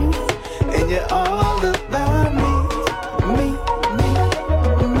 And you're all about me.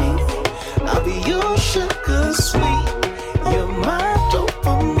 I'll be your sugar sweet. You're my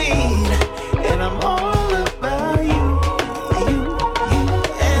dopamine. And I'm all about you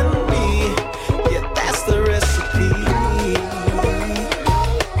and me. Yeah, that's the recipe.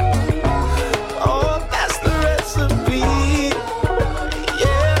 Oh, that's the recipe.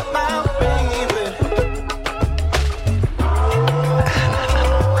 Yeah, my baby.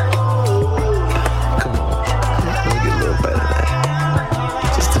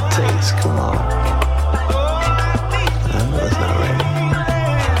 Come on. I know it's not right.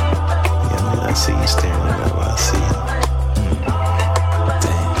 Yeah, I see you staring at it while I see it.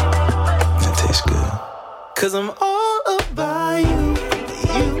 Damn, that tastes good. 'Cause I'm all about you.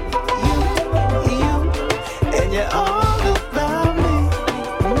 And you're all about me.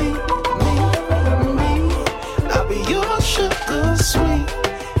 I'll be your sugar sweet.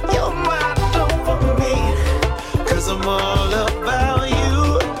 You're my dopamine. 'Cause I'm all about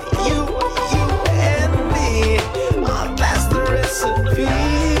you.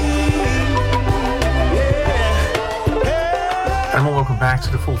 And welcome back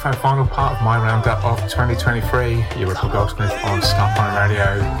to the fourth and final part of my roundup of 2023. You're Ripple Goldsmith on Starpoint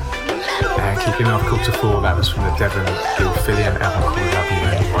Radio. And kicking off quarter four, that was from the Devon Gilfillian album called Love You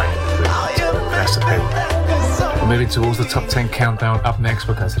Anyway, the recipe. We're moving towards the top 10 countdown. Up next,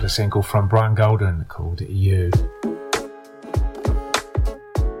 we'll go to the single from Brian Golden called You.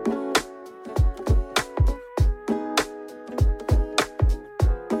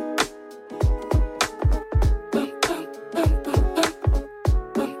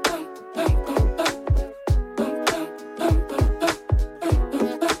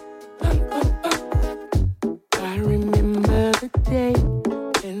 I remember the day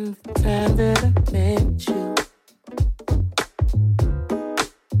and the time that I met you.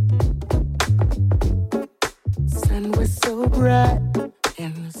 Sun was so bright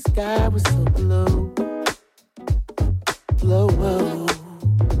and the sky was so blue.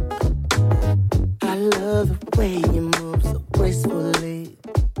 I love the way you move so gracefully.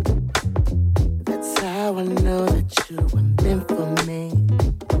 That's how I know that you were meant for me.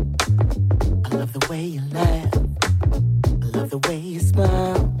 I love the way you laugh. I love the way you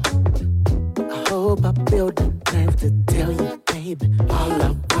smile. I hope I build the nerve to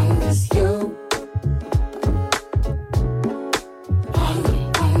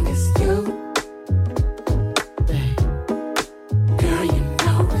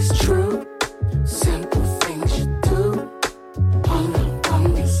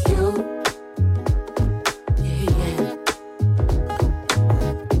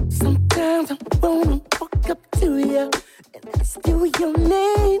your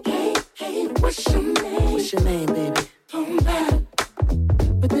name? Hey, what's your name? What's your name, baby?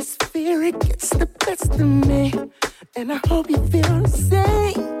 But this fear, it gets the best of me. And I hope you feel the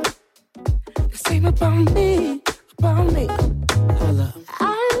same. The same about me, about me. Hold up.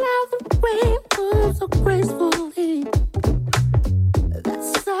 I love the way it moves so gracefully.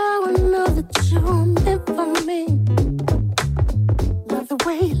 That's how I know that you're meant for me. Love the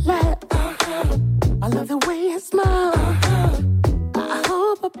way you laugh. I love the way you smile. I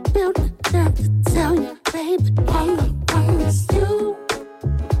hope I built it up to tell you, baby, all I want is you.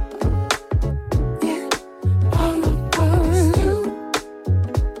 Yeah, all I want is you.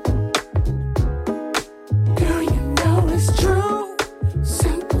 Girl, you know it's true.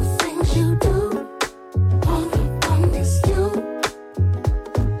 Simple things you do. All I want is you.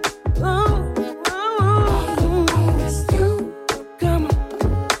 All I want is you. Come on.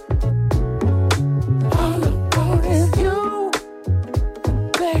 All I want is you,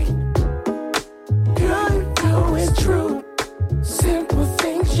 babe. Girl, you know it's true. Simple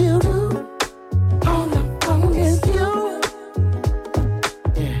things you do. All I want is you.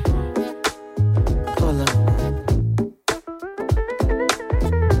 Yeah. Hold up.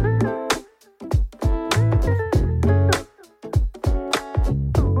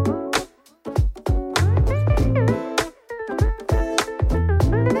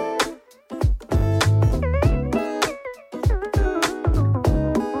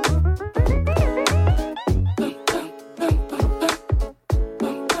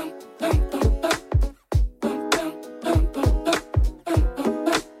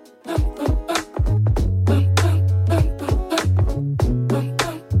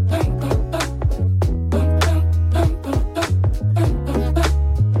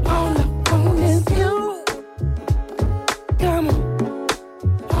 All I want is you. Come on.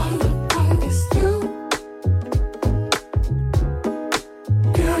 All I want is you.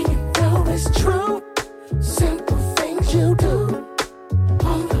 Girl, you know it's true. Simple things you do.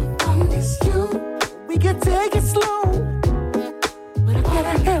 All I want is you. We can take it slow, but I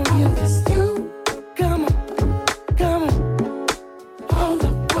gotta have you. It's you. Come on, come on. All I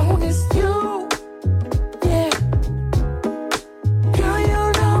want is you. Yeah. Girl, you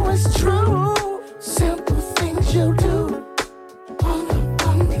know it's true. Simple things you do. All I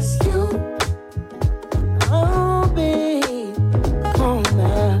want is you. Oh, babe. Oh,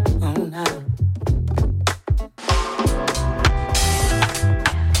 nah, oh, nah.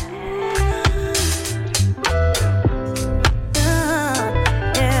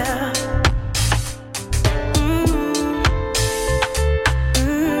 Yeah.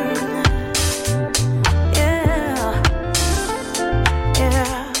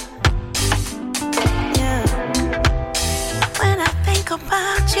 When I think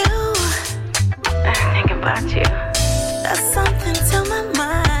about you, there's something to my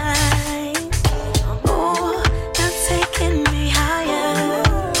mind. Oh, you're taking me higher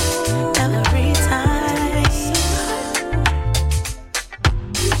every time.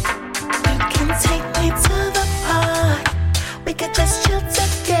 You can take me to the park. We could just chill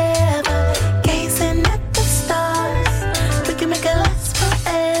together, gazing at the stars. We can make it last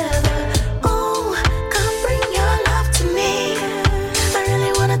forever. Oh, come bring your love to me. I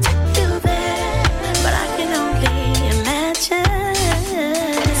really wanna take you there, but I can only imagine.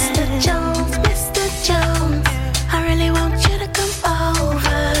 Mr. Jones, I really want you to come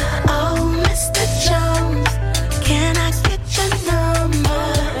over. Oh, Mr. Jones, can I get your number?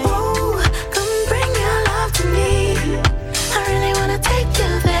 Oh, come bring your love to me. I really wanna take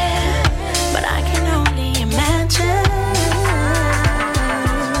you there, but I can only imagine.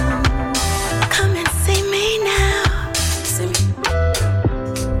 Come and see me now.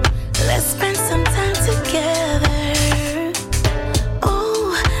 Let's spend some time together.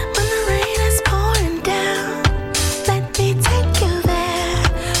 Oh, when the rain is pouring down, let me take you there.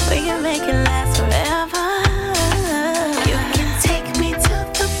 We can make it last forever. You can take me to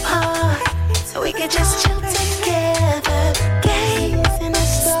the park, so we can just chill together, gaze in the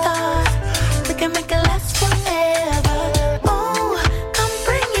stars. We can make it last forever. Oh, come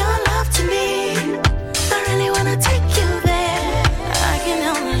bring your love to me. I really wanna take you there. I can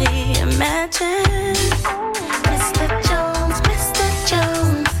only imagine. Mr. Jones,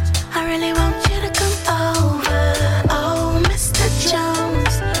 I really want you to come over. Oh, Mr.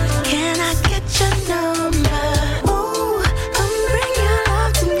 Jones, can I get your number? Oh, come bring your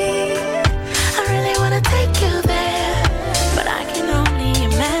love to me. I really wanna take you there, but I can only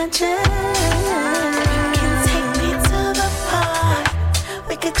imagine. You can take me to the park.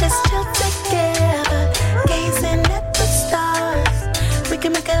 We could just chill together, gazing at the stars. We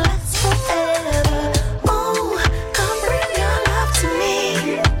can make it last forever. Oh, come bring your love to me.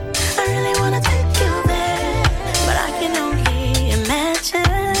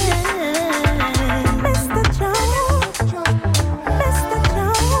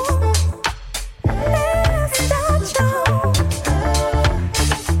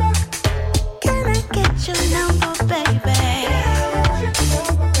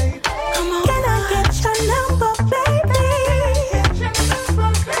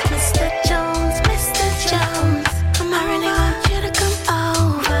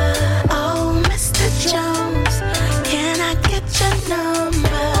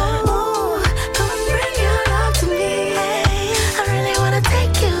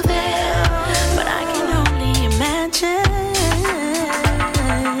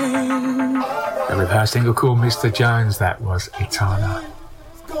 single called Mr. Jones. That was Etana.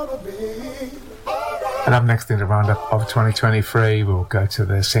 And up next in the roundup of 2023, we'll go to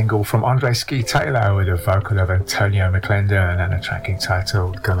the single from Andre Ski Taylor with a vocal of Antonio McClendon and a track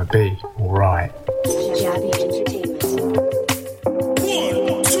entitled Gonna Be Alright.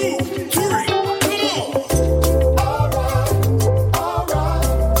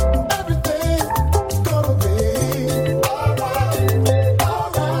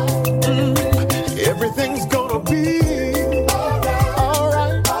 Everything's gonna be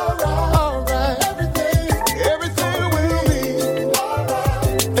alright, alright. Everything will be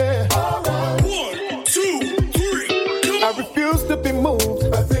yeah. 1, 2, 3, I refuse to be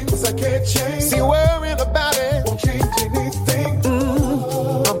moved by things I can't change. See, worrying about it won't change anything.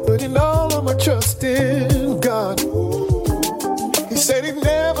 I'm putting all of my trust in God. He said he'd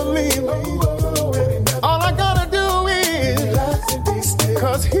never leave me. All I gotta do is relax and be still.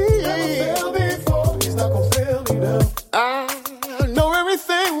 'Cause he's not gonna fail me now. I know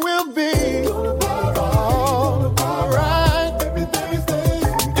everything will be alright.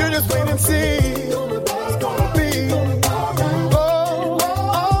 You just wait and see. It's gonna be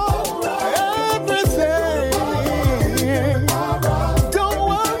everything. Don't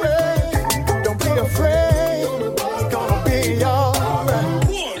worry, don't be afraid. It's gonna be alright.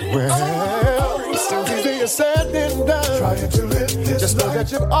 Well, it's so easy to said and done. Trying to live this just know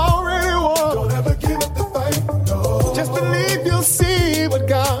that you've already won. Don't ever give up the fight. No. Just believe you'll see what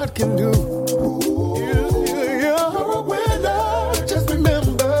God can do. You're a winner. Just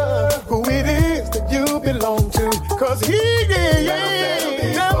remember who it is that you belong to. 'Cause he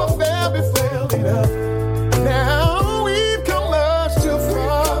never failed before. Now we've come much too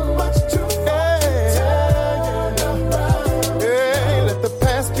far. Hey, let the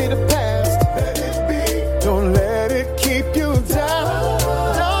past be the past. Let it be. Don't let it keep you down.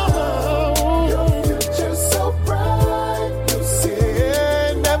 Your future's so bright. You see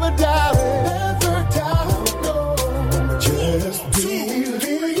it, never doubt it. Never doubt it, no. Just believe.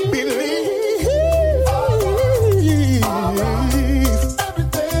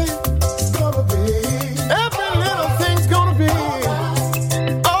 Everything's gonna be. Every little thing's gonna be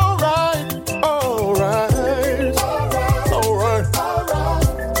alright, alright, alright.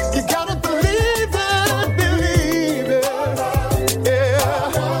 You gotta believe it, yeah.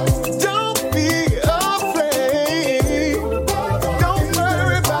 Don't be afraid. Don't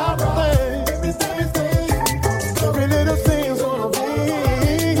worry about a thing. Every little thing's gonna be,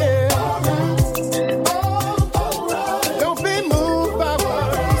 yeah. Don't be moved by what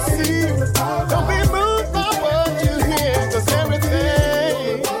you see. Don't be moved by what you hear. 'Cause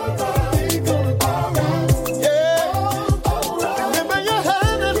everything, yeah. Remember your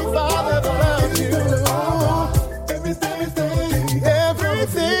Heavenly Father that loves you.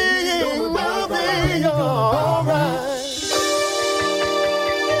 Everything will be alright.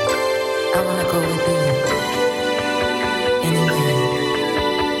 I wanna go with you anywhere,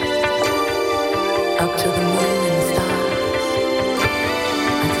 up to the moon and the stars.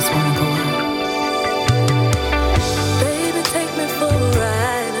 I just wanna go out. Baby, take me for a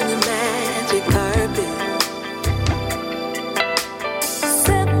ride on your magic carpet.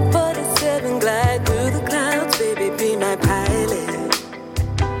 747 glide through the clouds, baby, be my pilot.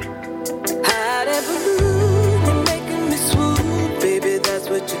 Hot air balloon, you're making me swoon, baby, that's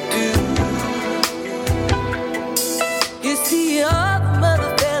what you do. You see all the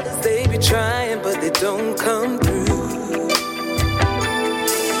mother fellas, they be trying, but they don't come through.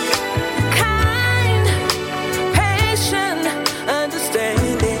 Kind, patient,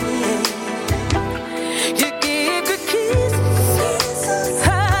 understanding. You give your kisses,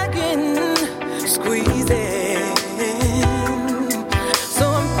 hugging, squeezing. So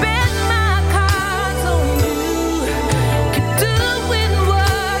I'm betting my cards on you. Keep doing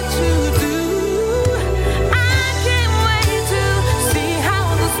what you do. I can't wait to see how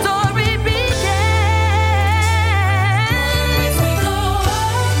the story begins.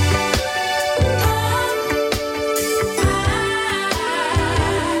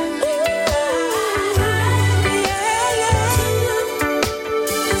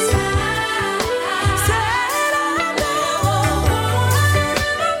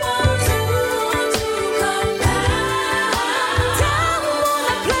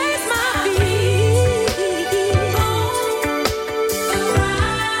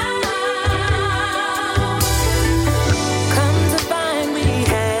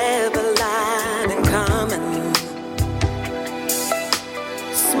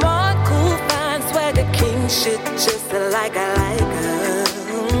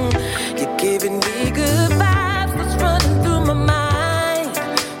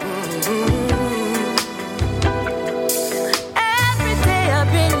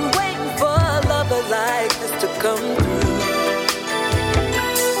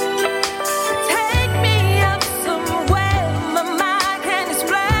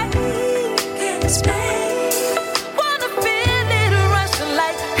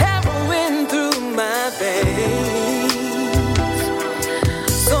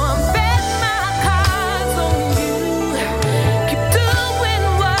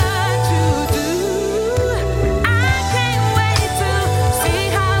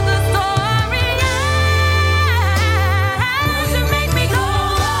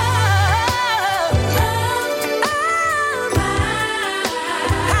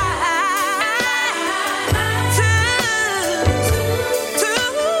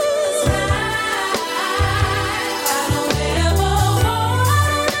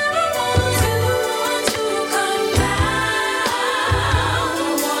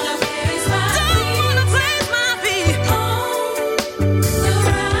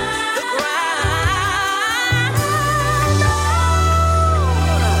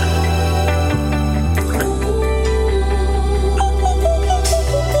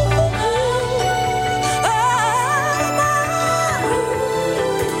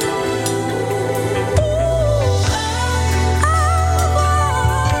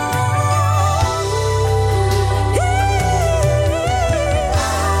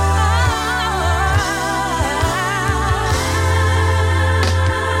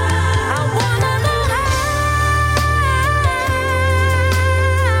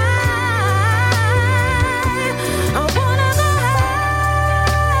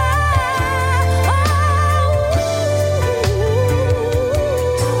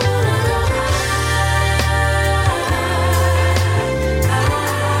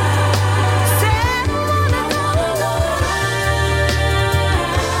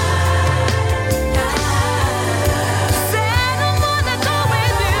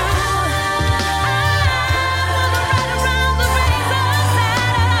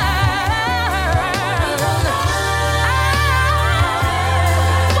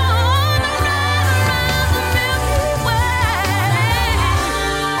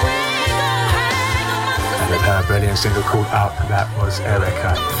 single called Up. That was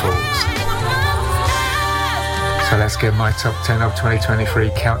Erica Falls. So let's get my top 10 of 2023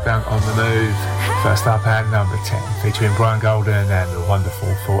 countdown on the move. First up at number 10, featuring Brian Golden and the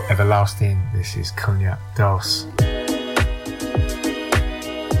wonderful For Everlasting. This is Cognac Dos.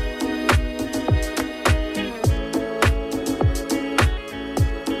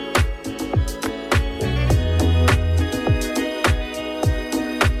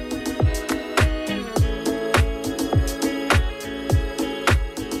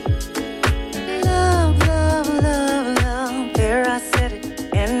 Love, love, love, love. There I said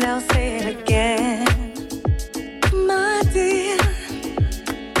it, and I'll say it again. My dear,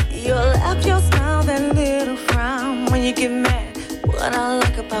 your laugh, your smile, that little frown when you get mad. What I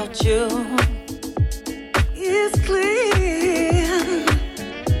like about you is clear.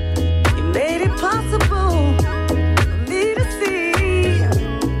 You made it possible for me to see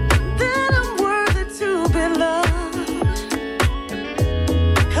that I'm worthy to be loved.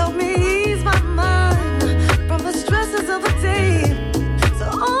 Help me ease my mind from the stresses of the day. So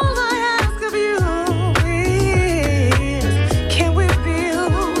all I ask of you is, can we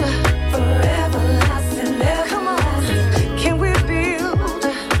build forever lasting love? Come on, can we build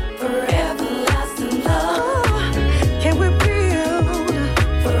forever lasting love? Can we build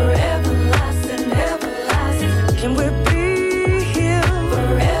forever lasting, everlasting? Can we build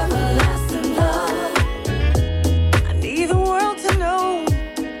forever lasting love? I need the world to know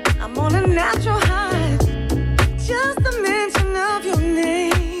I'm on a natural high. Just the mention of your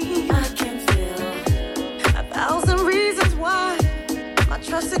name, I can feel 1,000 reasons why. My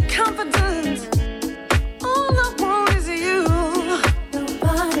trusted confidence, all I want is you,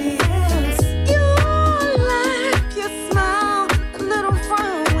 nobody else. Your laugh, your smile, a little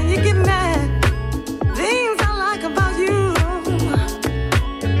frown when you get mad. Things I like about you.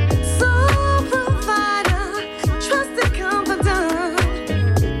 So provider, trusted confidant.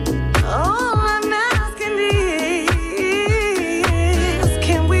 All I'm asking is,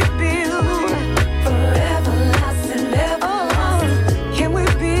 can we build forever lasting, everlasting? Can we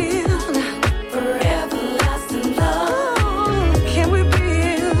build forever lasting love? Can we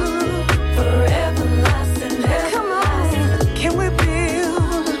build forever lasting, come on? Can we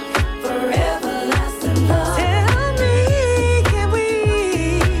build forever lasting love? Tell me, can we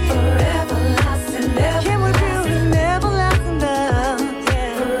forever lasting, can we build an everlasting love?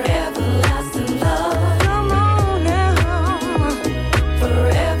 Yeah. Forever lasting love. Come on now.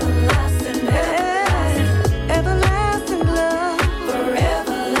 Forever lasting, everlasting love.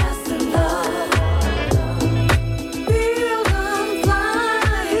 Forever lasting love. Feel I'm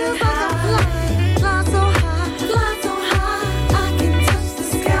flying, feels like I'm flying, fly so high, I can touch the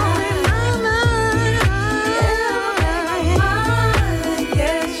sky. My mind,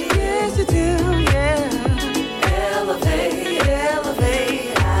 yes you do, yeah. Elevate,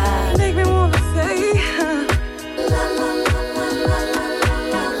 elevate, make me wanna say, la la la la la la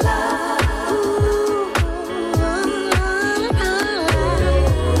la la. Ooh, la la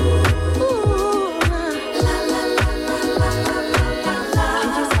la la la la la. Can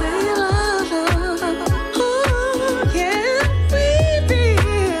you say love? Ooh, can we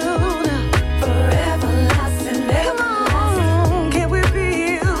build forever lasting? Come on, can we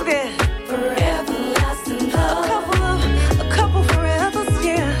build it forever lasting love? A couple forevers,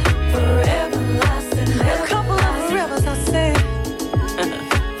 yeah. Forever lasting, a couple of forevers, I say.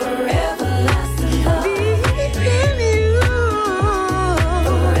 Forever lasting love. Being you.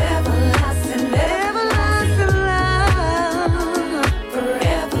 Forever lasting, everlasting love.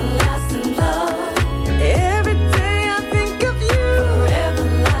 Forever lasting love. Every day I think of you. Forever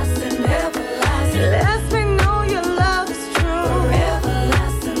lasting, everlasting. Lets me know your love is true. Forever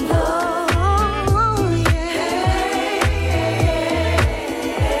lasting love. Oh, yeah.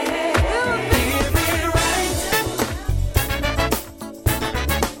 Give it right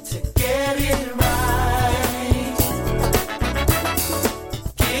to get it right.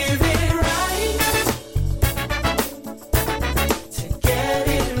 Give it right to get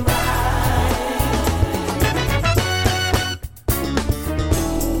it right.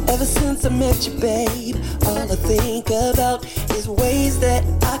 Ever since I met you, babe, all I think about is ways that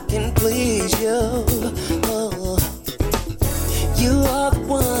I can please you. Oh. You are the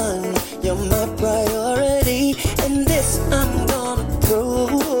one, you're my priority, and this I'm gonna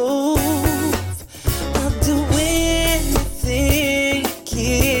prove. I'll do anything to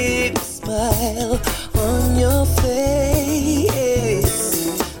keep a smile on your face.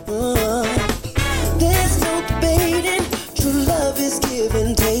 There's no debating, true love is give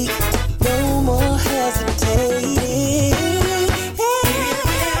and take, no more hesitating.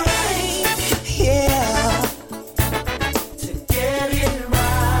 Yeah.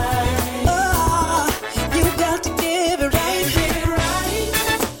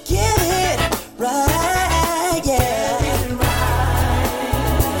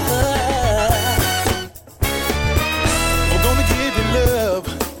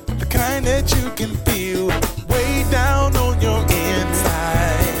 you can feel way down on your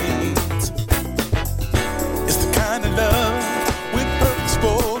insides. It's the kind of love with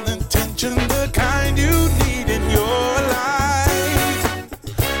purposeful intention, the kind you need in your life.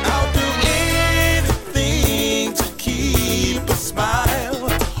 I'll do anything to keep a smile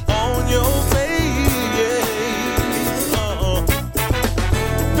on your face.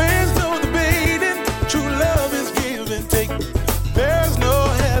 There's no debating, true love is give and take. There's no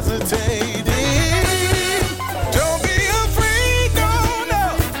hesitating. Don't be afraid, no, no.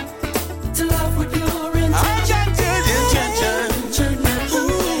 To love with your intention.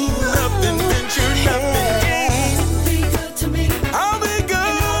 Ooh, nothing venture, nothing gain. Be good to me. I'll be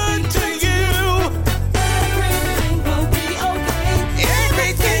good to you. Everything will be okay.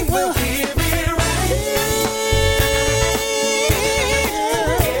 Everything will be right.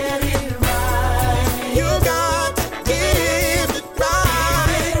 Get it right. You got to give it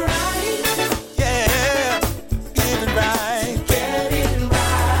right. Yeah, give it right. Get it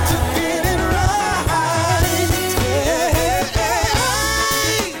right. To get it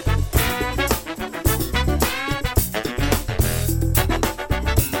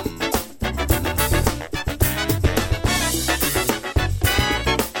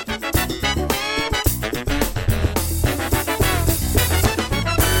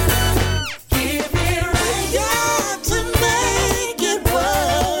Give it right. Got to make it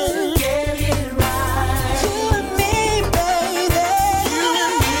work. Get it right. You and me, baby. You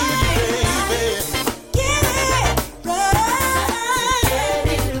and me, baby. Get it right. Get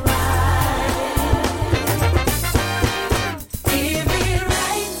it right. Give it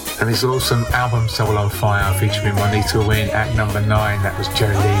right. And his awesome album Soul on Fire featuring Juanita Wynn at number 9. That was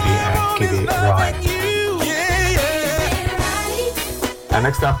Jerry Levy and Give It Right. And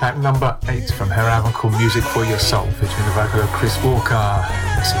next up at number 8 from her album called Music for Your Soul featuring the vocal of Chris Walker.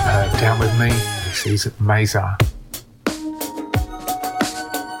 It's Down With Me. This is Mesa.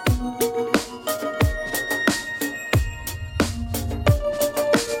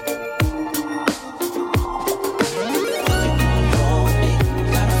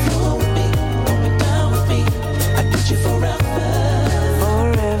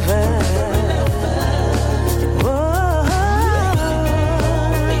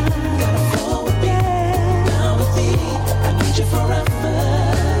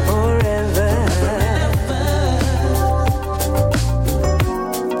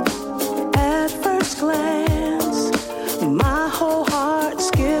 At first glance, my whole heart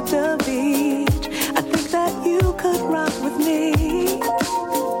skipped a beat. I think that you could rock with me.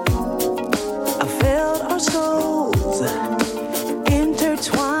 I felt our souls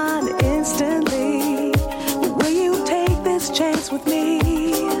intertwine instantly. Will you take this chance with me?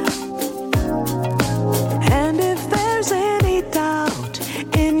 And if there's any doubt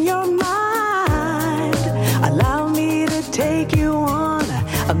in your mind, allow me to take you on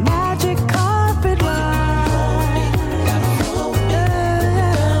a magic carpet ride.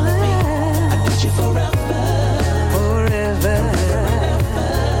 Forever.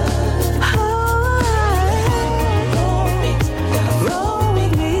 Roll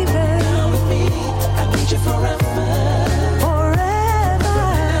with me, baby. Forever.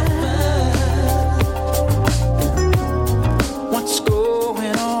 What's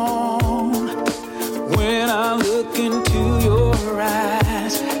going on when I look into your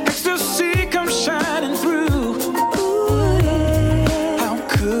eyes? Ecstasy comes shining through. How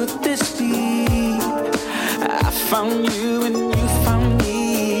could this be? I found you and you found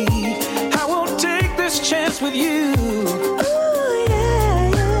me. I won't take this chance with you.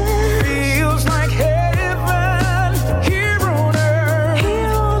 Feels like heaven here on earth.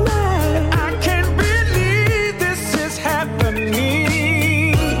 I can't believe this is happening.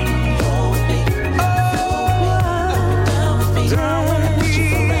 Down with me.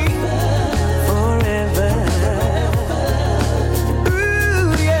 Forever.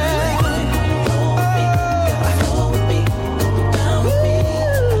 Ooh, yeah. Forever.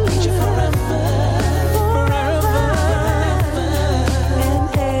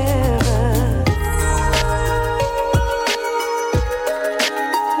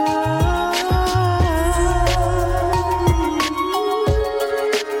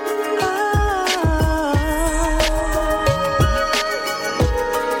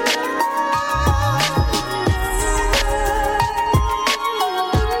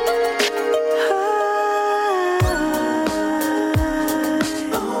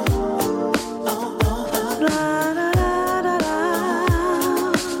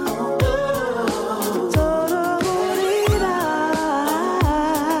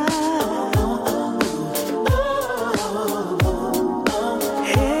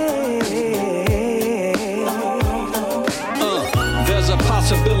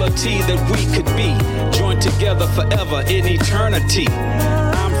 reality that we could be joined together forever in eternity.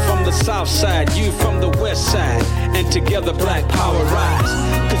 I'm from the south side, you from the west side, and together black power rise.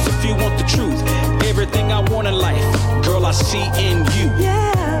 Cause if you want the truth, everything I want in life, girl, I see in you.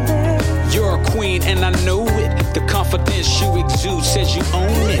 You're a queen and I know it. The confidence you exude says you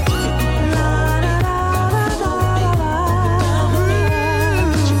own it.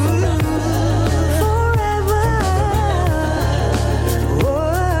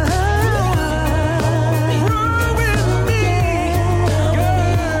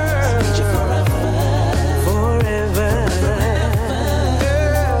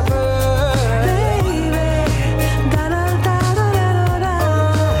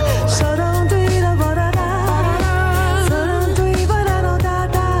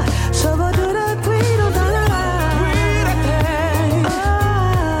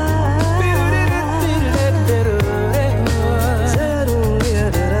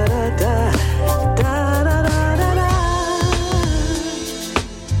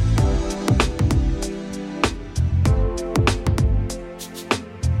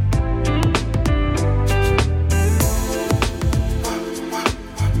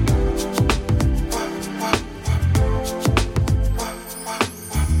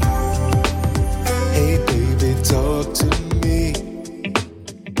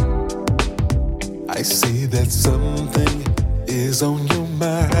 I see that something is on your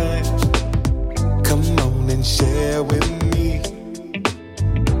mind. Come on and share with me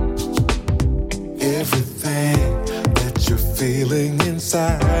everything that you're feeling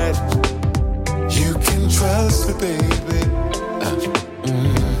inside. You can trust me, baby.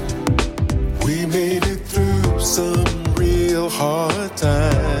 We made it through some real hard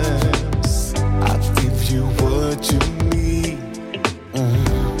times. I'll give you what you need.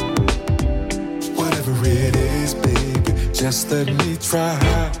 Whatever it is, baby, just let me try.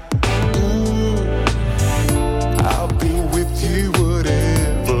 I'll be with you,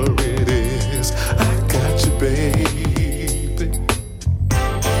 whatever it is. I got you, baby.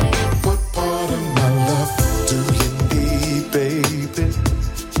 What part of my love do you need, baby?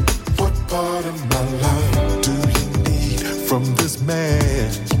 What part of my love do you need from this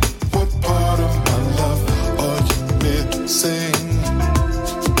man? What part of my love are you missing?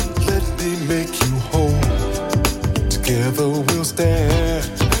 Let me make you whole. Together we'll stand.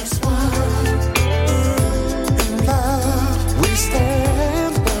 As one in love, we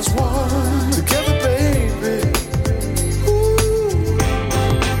stand as one. Together, baby. Ooh.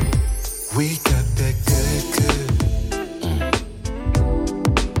 We got that good.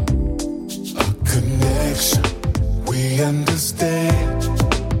 A connection. We understand.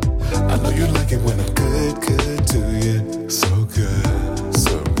 I know you like it when I'm good to you. So good,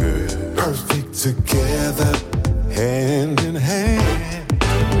 so good. Perfect together, hand in hand.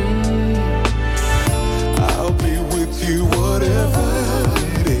 I'll be with you, whatever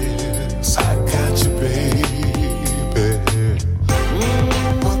it is. I got you, baby.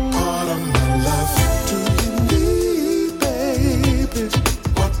 What part of my love do you need, baby?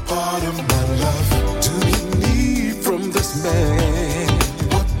 What part of my love do you need from this man?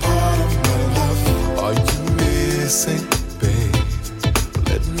 What part of my love are you missing, babe?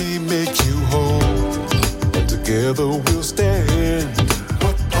 Let me make you whole, and together we'll stand.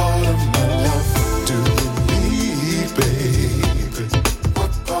 What part of my love do you need, baby?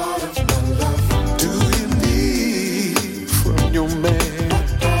 What part of my love do you need from your man? What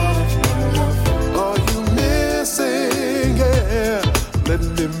part of my love are you missing? Yeah, let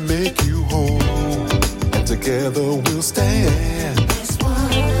me make you whole, and together we'll stand.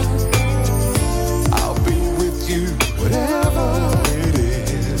 I'll be with you, whatever it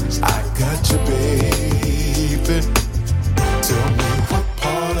is. I got you, baby. Tell me what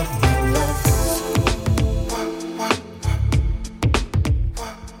part of my love.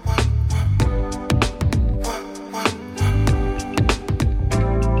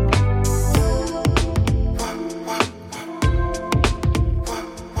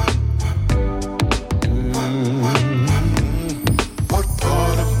 What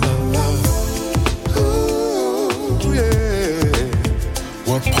part of my love? Ooh, yeah.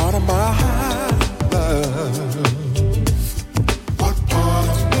 What part of my love? What part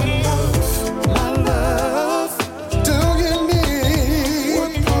of my love do you need?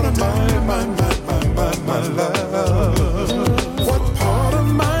 What part of my love? What part of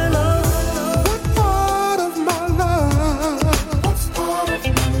my love? What part of my love? What part of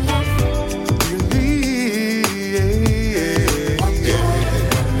my love do you need?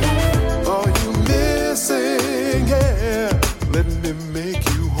 Are you missing? Yeah, let me make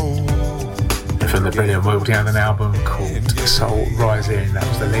you whole, From the brilliant Will Downing album called Soul Rising, that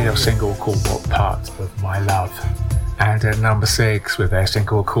was the lead single called What Part of My Love. And at number 6, with their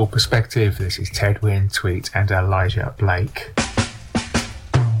single called Perspective, this is Ted Wynn, Tweet and Elijah Blake.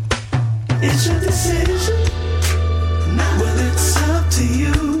 It's your decision. Well, it's up to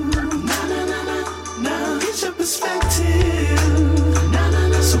you. Now it's your perspective.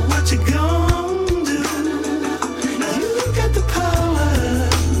 So what you gonna do? You got the power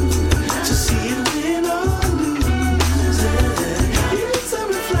to see it win or lose. It's a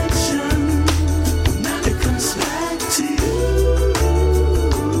reflection that comes back to you.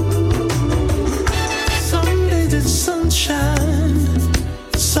 Some days it's sunshine,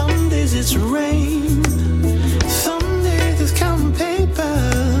 some days it's rain, some days it's counting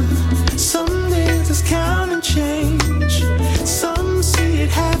paper, some days it's counting change. Some see it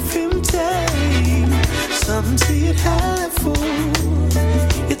half empty, some see it half full.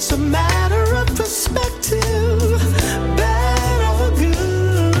 It's a matter of perspective, bad or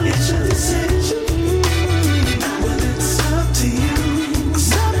good. It's your decision. Well, it's up to you.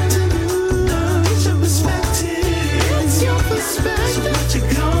 It's up to you. No, it's your perspective. It's your perspective. So what you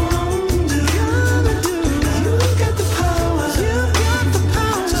gonna do? You got the power. You got the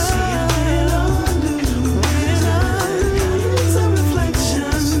power to see it win or lose. It's a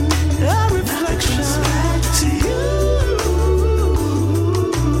reflection. A reflection back to you.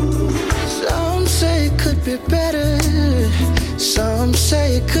 Some say it could be better. Some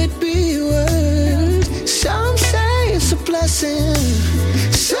say it could be worse. Some say it's a blessing.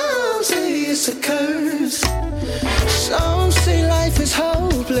 Some say it's a curse. Some say life is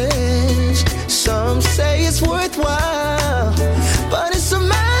hopeless. Some say it's worthwhile. But it's a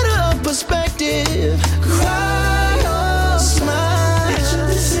matter of perspective. Cry or smile. It's your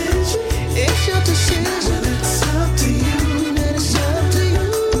decision. It's your decision. Well, it's up to you. And it's up to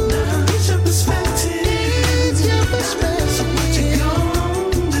you. Now it's your perspective. It's your perspective. So what you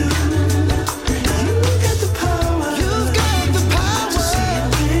gonna do? You got the power. You've got the power to see it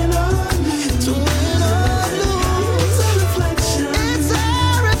win or lose. To win or lose. It's a reflection. It's a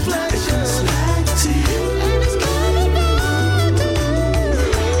reflection. It comes back to you. And it's coming back to you.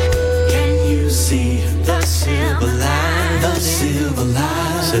 Can you see the silver line? The silver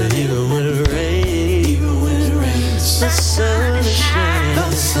line. So even when it rains, the sun is shining.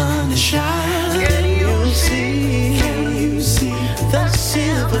 The sun is shining. Can you see? Can you see the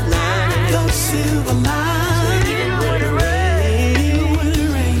silver line? The silver line. So even when it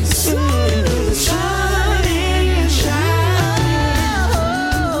rains, the sun is shining, shining.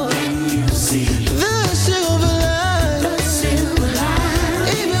 Can you see the silver line? The silver line.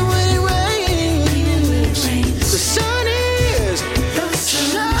 Even when it rains, the sun is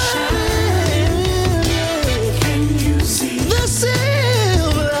shining. Can you see the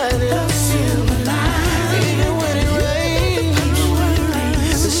silver line? The silver line. Even when it rains,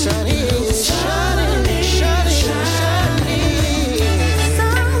 the sun is shining, shining, shining.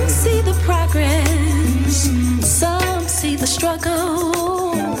 Some see the progress, some see the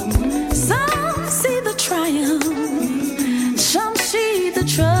struggle, some see the triumph, some see the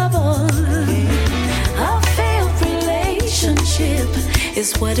trouble. A failed relationship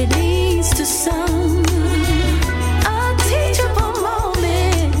is what it means to some. A teachable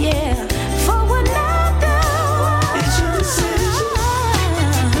moment, yeah, for another. It's your decision.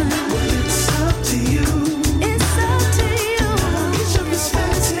 Well, it's up to you. It's up to you. Now it's your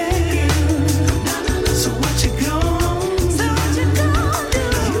perspective. So what you gonna So what you gonna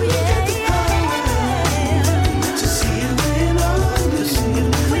do? Yeah, yeah. to see it win or lose?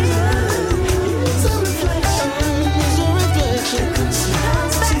 It's a reflection. It's a reflection. It comes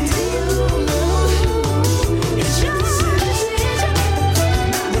back to you. It's your decision.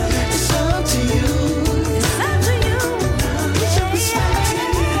 Well, it's up to you. It's up to you. It's your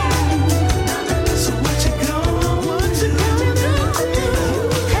perspective. So what you gonna do?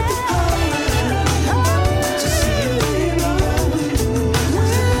 You got the power to see it win or lose.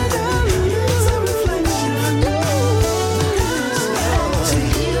 It's a reflection. It's back to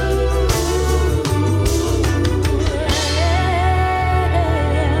you.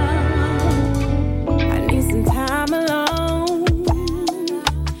 I need some time alone.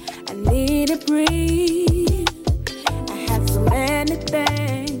 I need to breathe. I have so many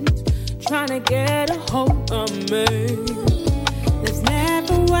things trying to get a hold of me. That's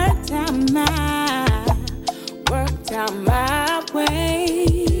never worked out my way.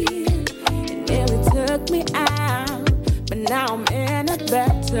 It nearly took me out, but now I'm in a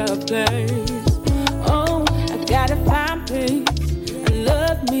better place. Oh, I gotta find peace and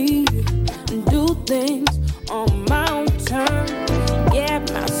love me and do things on my own terms.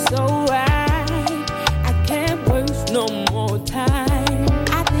 Get my soul right.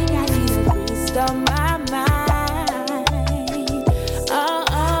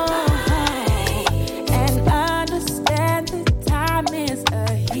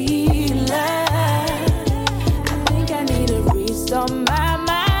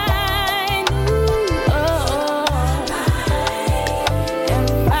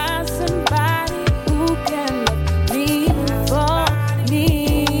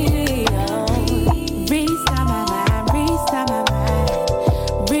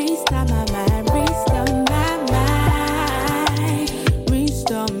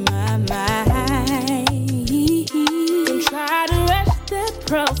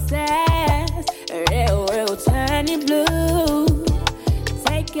 process, it will turn you blue.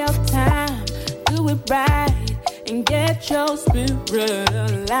 Take your time, do it right, and get your spirit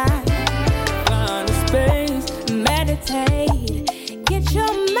alive. Find a space, meditate, get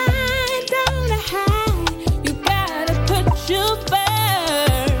your mind on a high. You gotta put you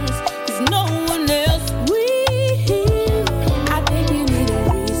first, 'cause no one else will. I think you need to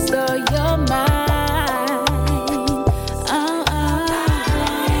restore your mind.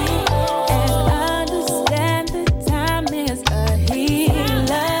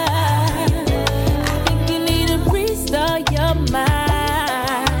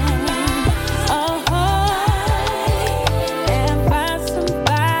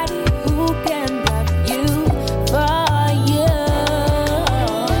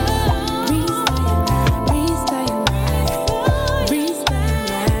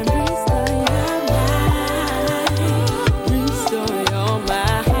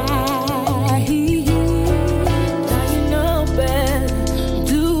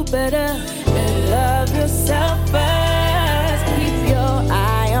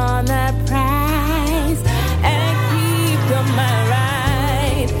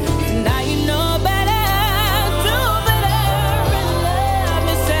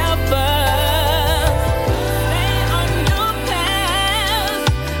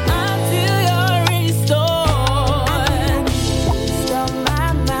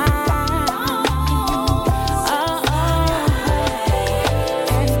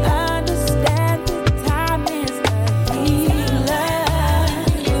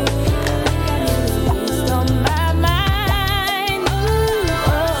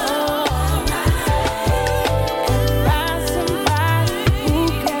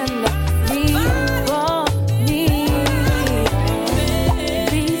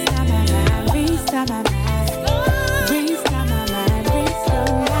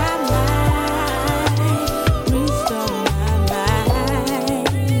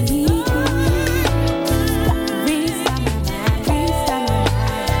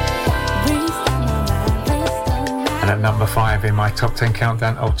 Number 5 in my top 10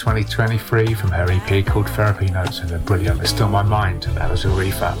 countdown of 2023 from her EP called Therapy Notes, and a brilliant It's on My Mind. That was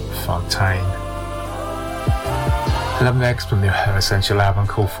Aretha Fontaine. And up next from her essential album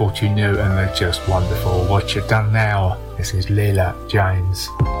called Fortune New, and they're just wonderful. What You Done Now. This is Leela James.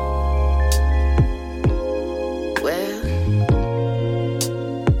 Well,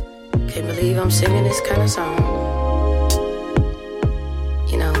 can't believe I'm singing this kind of song.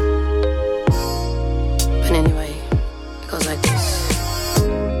 You know. But anyway. Goes like this.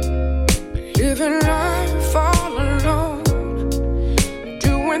 Living life all alone,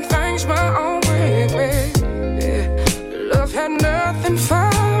 doing things my own way, baby. Love had nothing for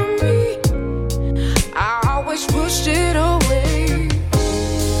me. I always pushed it away.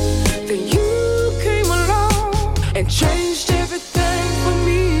 Then you came along and changed everything for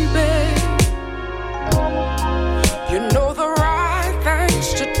me, babe. You know the right things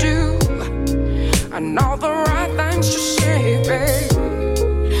to do, and all the right things to say, babe.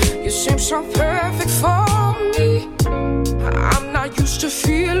 You seem so perfect for me. I'm not used to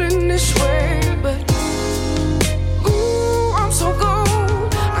feeling this way, but ooh, I'm so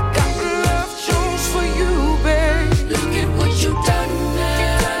good. I got love Jones for you, babe. Look at what you done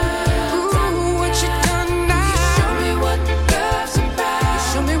now. Ooh, what you done now. You show me what love's about. You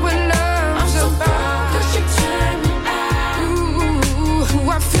show me what love's about. I'm so proud 'cause you turned me out. Ooh,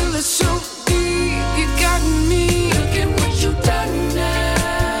 I feel it so deep. You got me. Look at what you done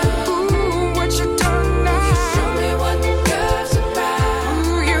now. Ooh, what you done now. You show me what love's about.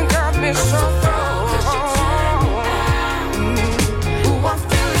 Ooh, you got me so proud 'cause you turned me out. Ooh, I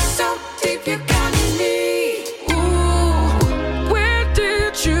feel it so deep. You got me. Ooh, where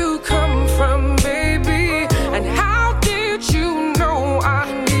did you come from, baby? And how did you know I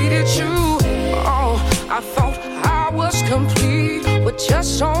needed you? Oh, I thought I was complete with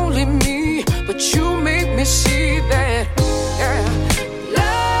just only me, but you make me see that, yeah,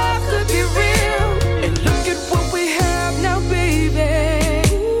 love could be real. And look at what we have now, baby.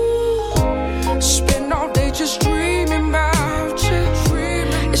 Spend all day just dreaming about you.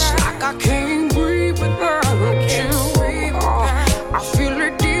 It's like I can't breathe without you. Oh, I feel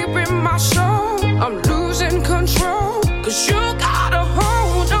it deep in my soul. I'm losing control, 'cause you got a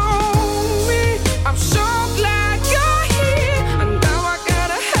hold on me. I'm so glad you're here, and now I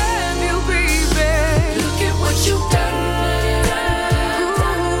gotta have you, baby. Look at what you've done now.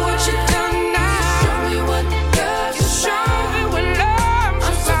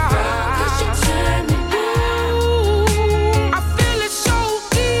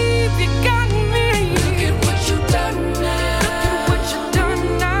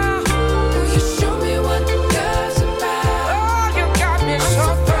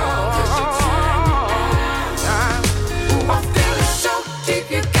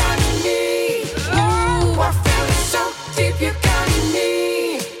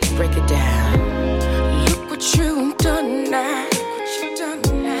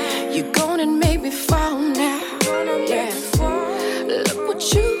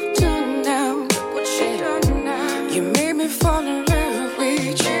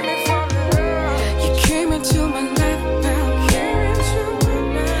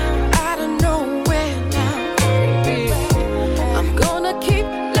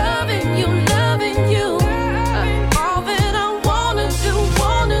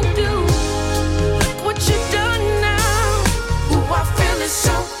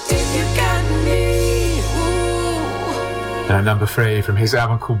 And at number 3 from his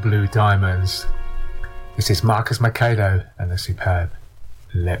album called Blue Diamonds, this is Marcus Mercado and the superb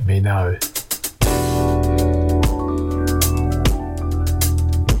Let Me Know.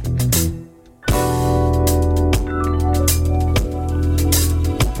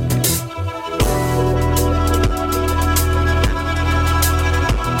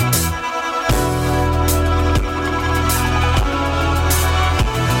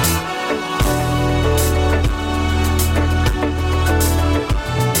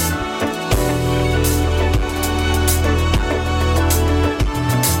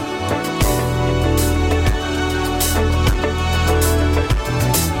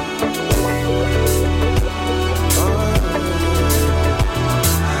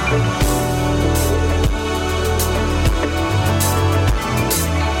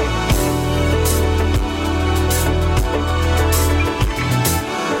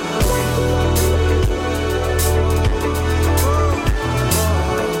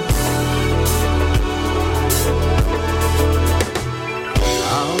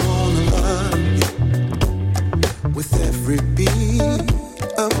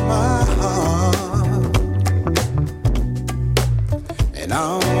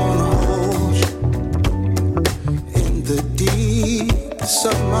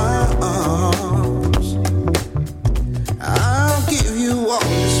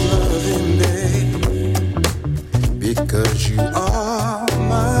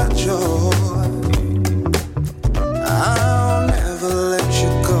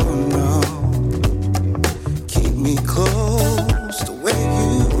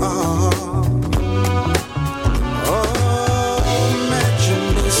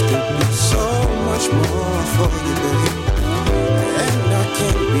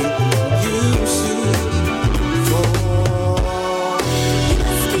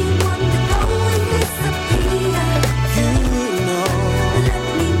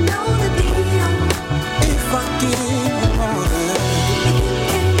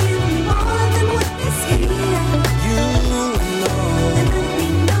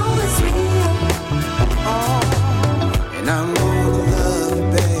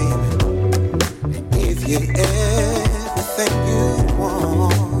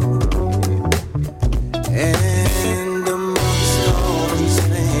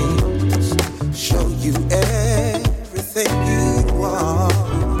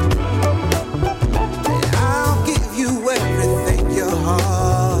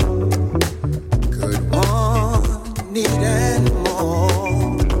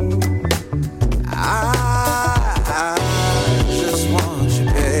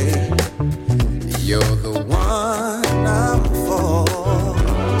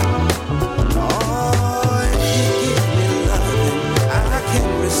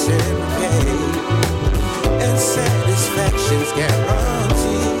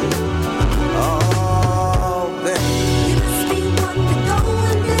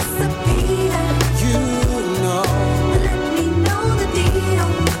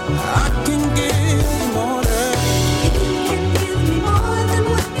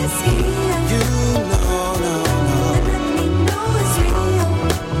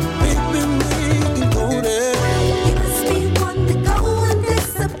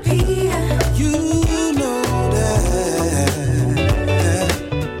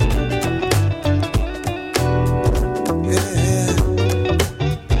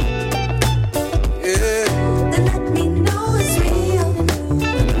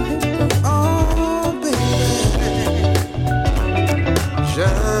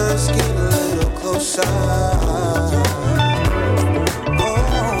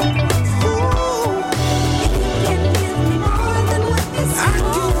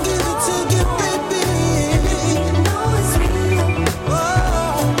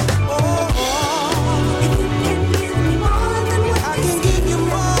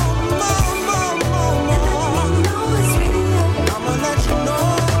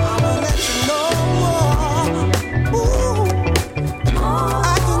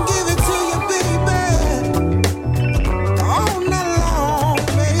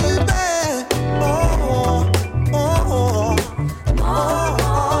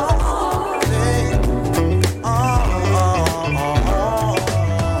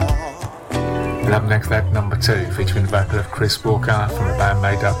 Featuring the vocal of Chris Walker from a band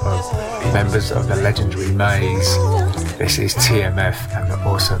made up of members of the legendary Maze. This is TMF and the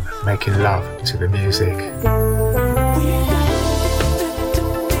awesome Making Love to the Music.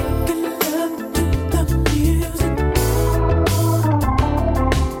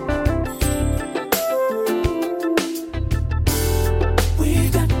 We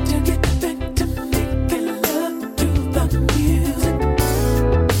got to get back to making love to the music.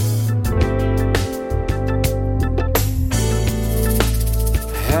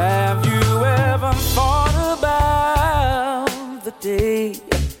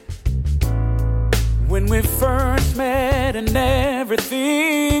 and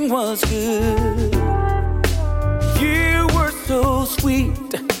everything was good. You were so sweet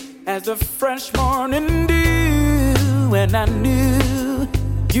as the fresh morning dew, and I knew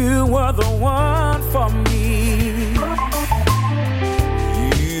you were the one for me.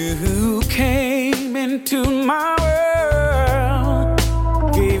 You came into my world,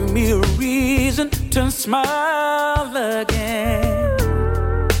 gave me a reason to smile again.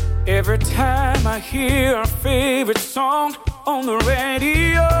 Every time I hear our favorite song on the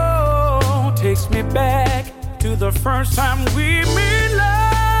radio, takes me back to the first time we made love.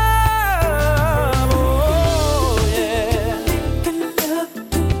 Oh, yeah. Making love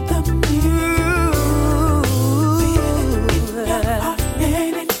to the music.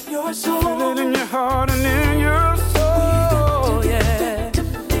 Feel it in your soul. Feel it in your heart and in your soul. Yeah.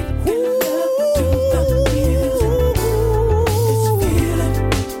 Making love to the music. This feeling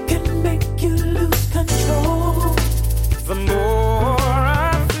can make you lose control. The more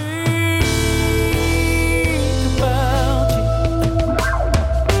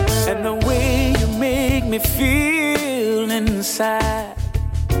me feel inside.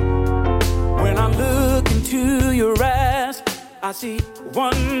 When I look into your eyes, I see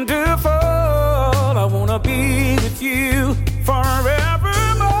wonderful. I wanna be with you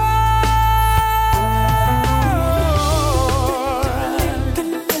forevermore.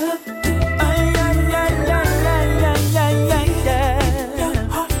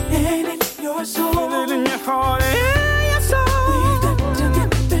 Your heart and in your soul. In your heart and in your soul. We got to get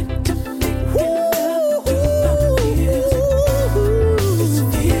back to making love.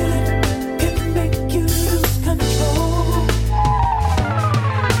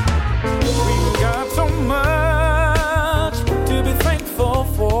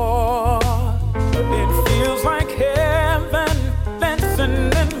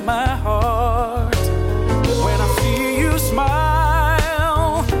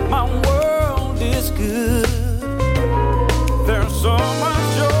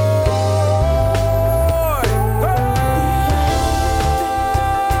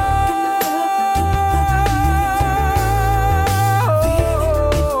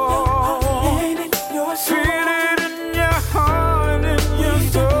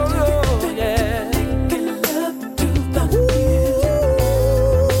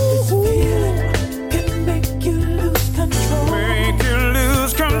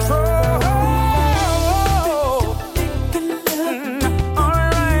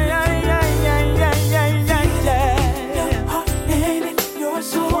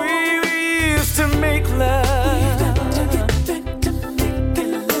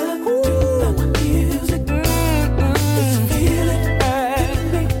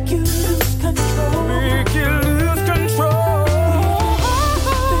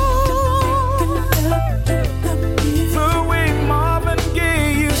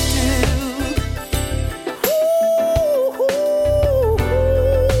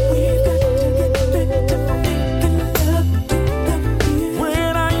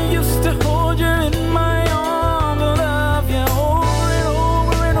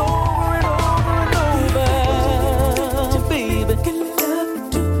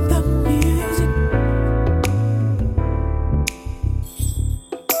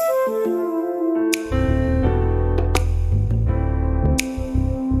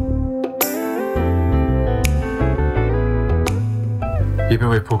 You've been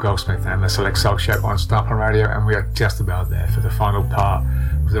with Paul Goldsmith and the Select Soul Show on Starpoint Radio, and we are just about there for the final part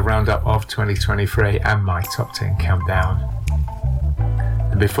of the roundup of 2023 and my top 10 countdown.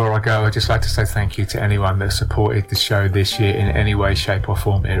 And before I go, I'd just like to say thank you to anyone that supported the show this year in any way, shape or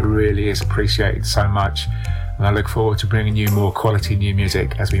form. It really is appreciated so much, and I look forward to bringing you more quality new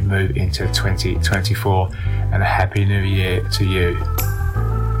music as we move into 2024, and a happy new year to you.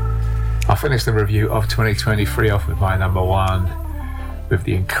 I'll finish the review of 2023 off with my number one, with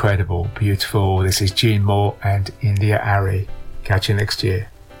the incredible, beautiful, this is Gene Moore and India Ari. Catch you next year.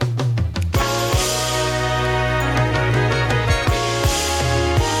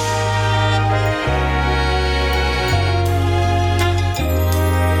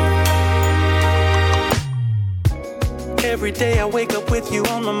 Every day I wake up with you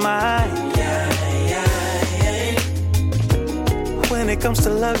on my mind. When it comes to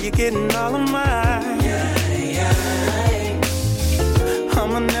love, you're getting all of mine.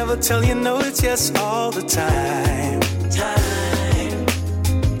 I'ma never tell you no, it's yes all the time.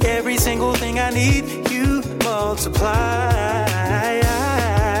 Every single thing I need, you multiply.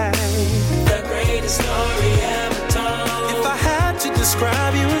 The greatest story ever told. If I had to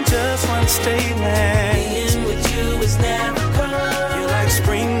describe you in just one statement, being with you is never cold. You're like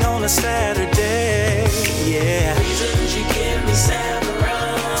spring on a Saturday, yeah. Reasons you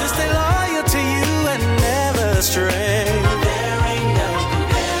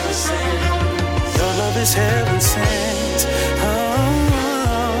is heaven sent.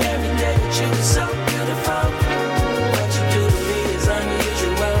 Every day with you is so beautiful. What you do to me is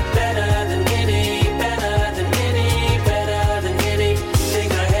unusual. Better than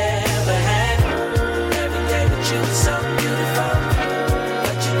anything I ever had. Every day with you is so beautiful.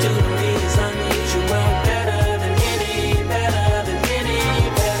 What you do to me is unusual. Better than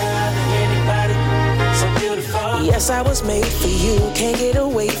anybody. So beautiful. Yes, I was made for you. Can't get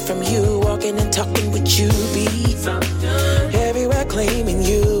away from you. Walking and talking with you, be everywhere claiming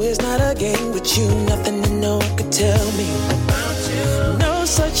you. It's not a game with you. Nothing that no one could tell me. No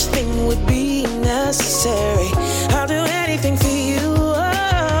such thing would be necessary. I'll do anything for you.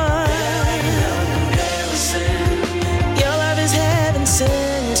 Your love is heaven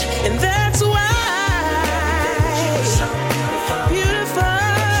sent, and that's why. Beautiful.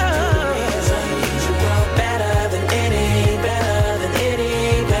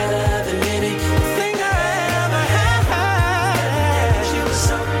 Better than anything I ever had.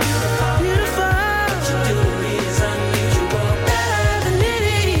 Beautiful. What you do to me is unusual. Better than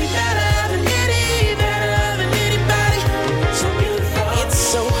anybody. So beautiful. It's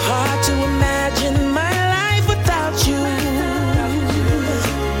so hard to imagine my life without you.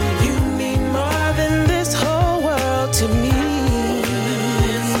 You mean more than this whole world to me.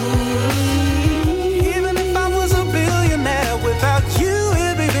 Even if I was a billionaire, without you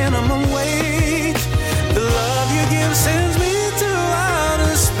it'd be minimum wage. The love you give sends me to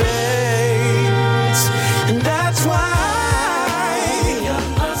outer space, and that's why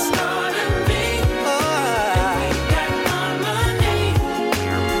You're a star to me. We got harmony.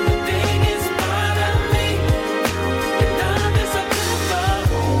 The biggest part of me. Your love is a beautiful.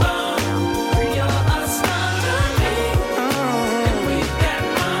 You're a star to me. We got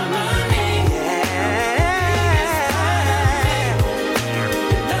harmony.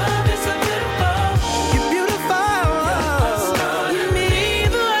 Your love is a beautiful. you're beautiful. You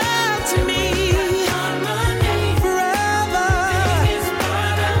mean the world to me. Forever Biggest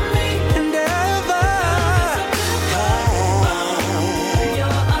part of me. and ever.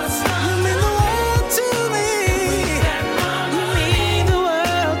 You're a star. You mean the world to me. You mean the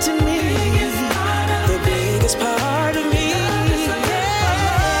world to me. The biggest part of me.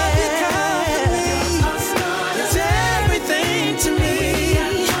 It's everything to me.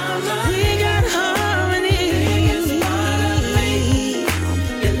 We got harmony.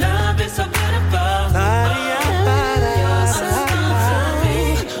 Your love is so beautiful.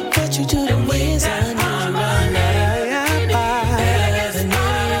 What you do to me is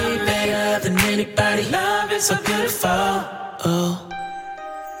Better than anybody. Love is so beautiful. oh.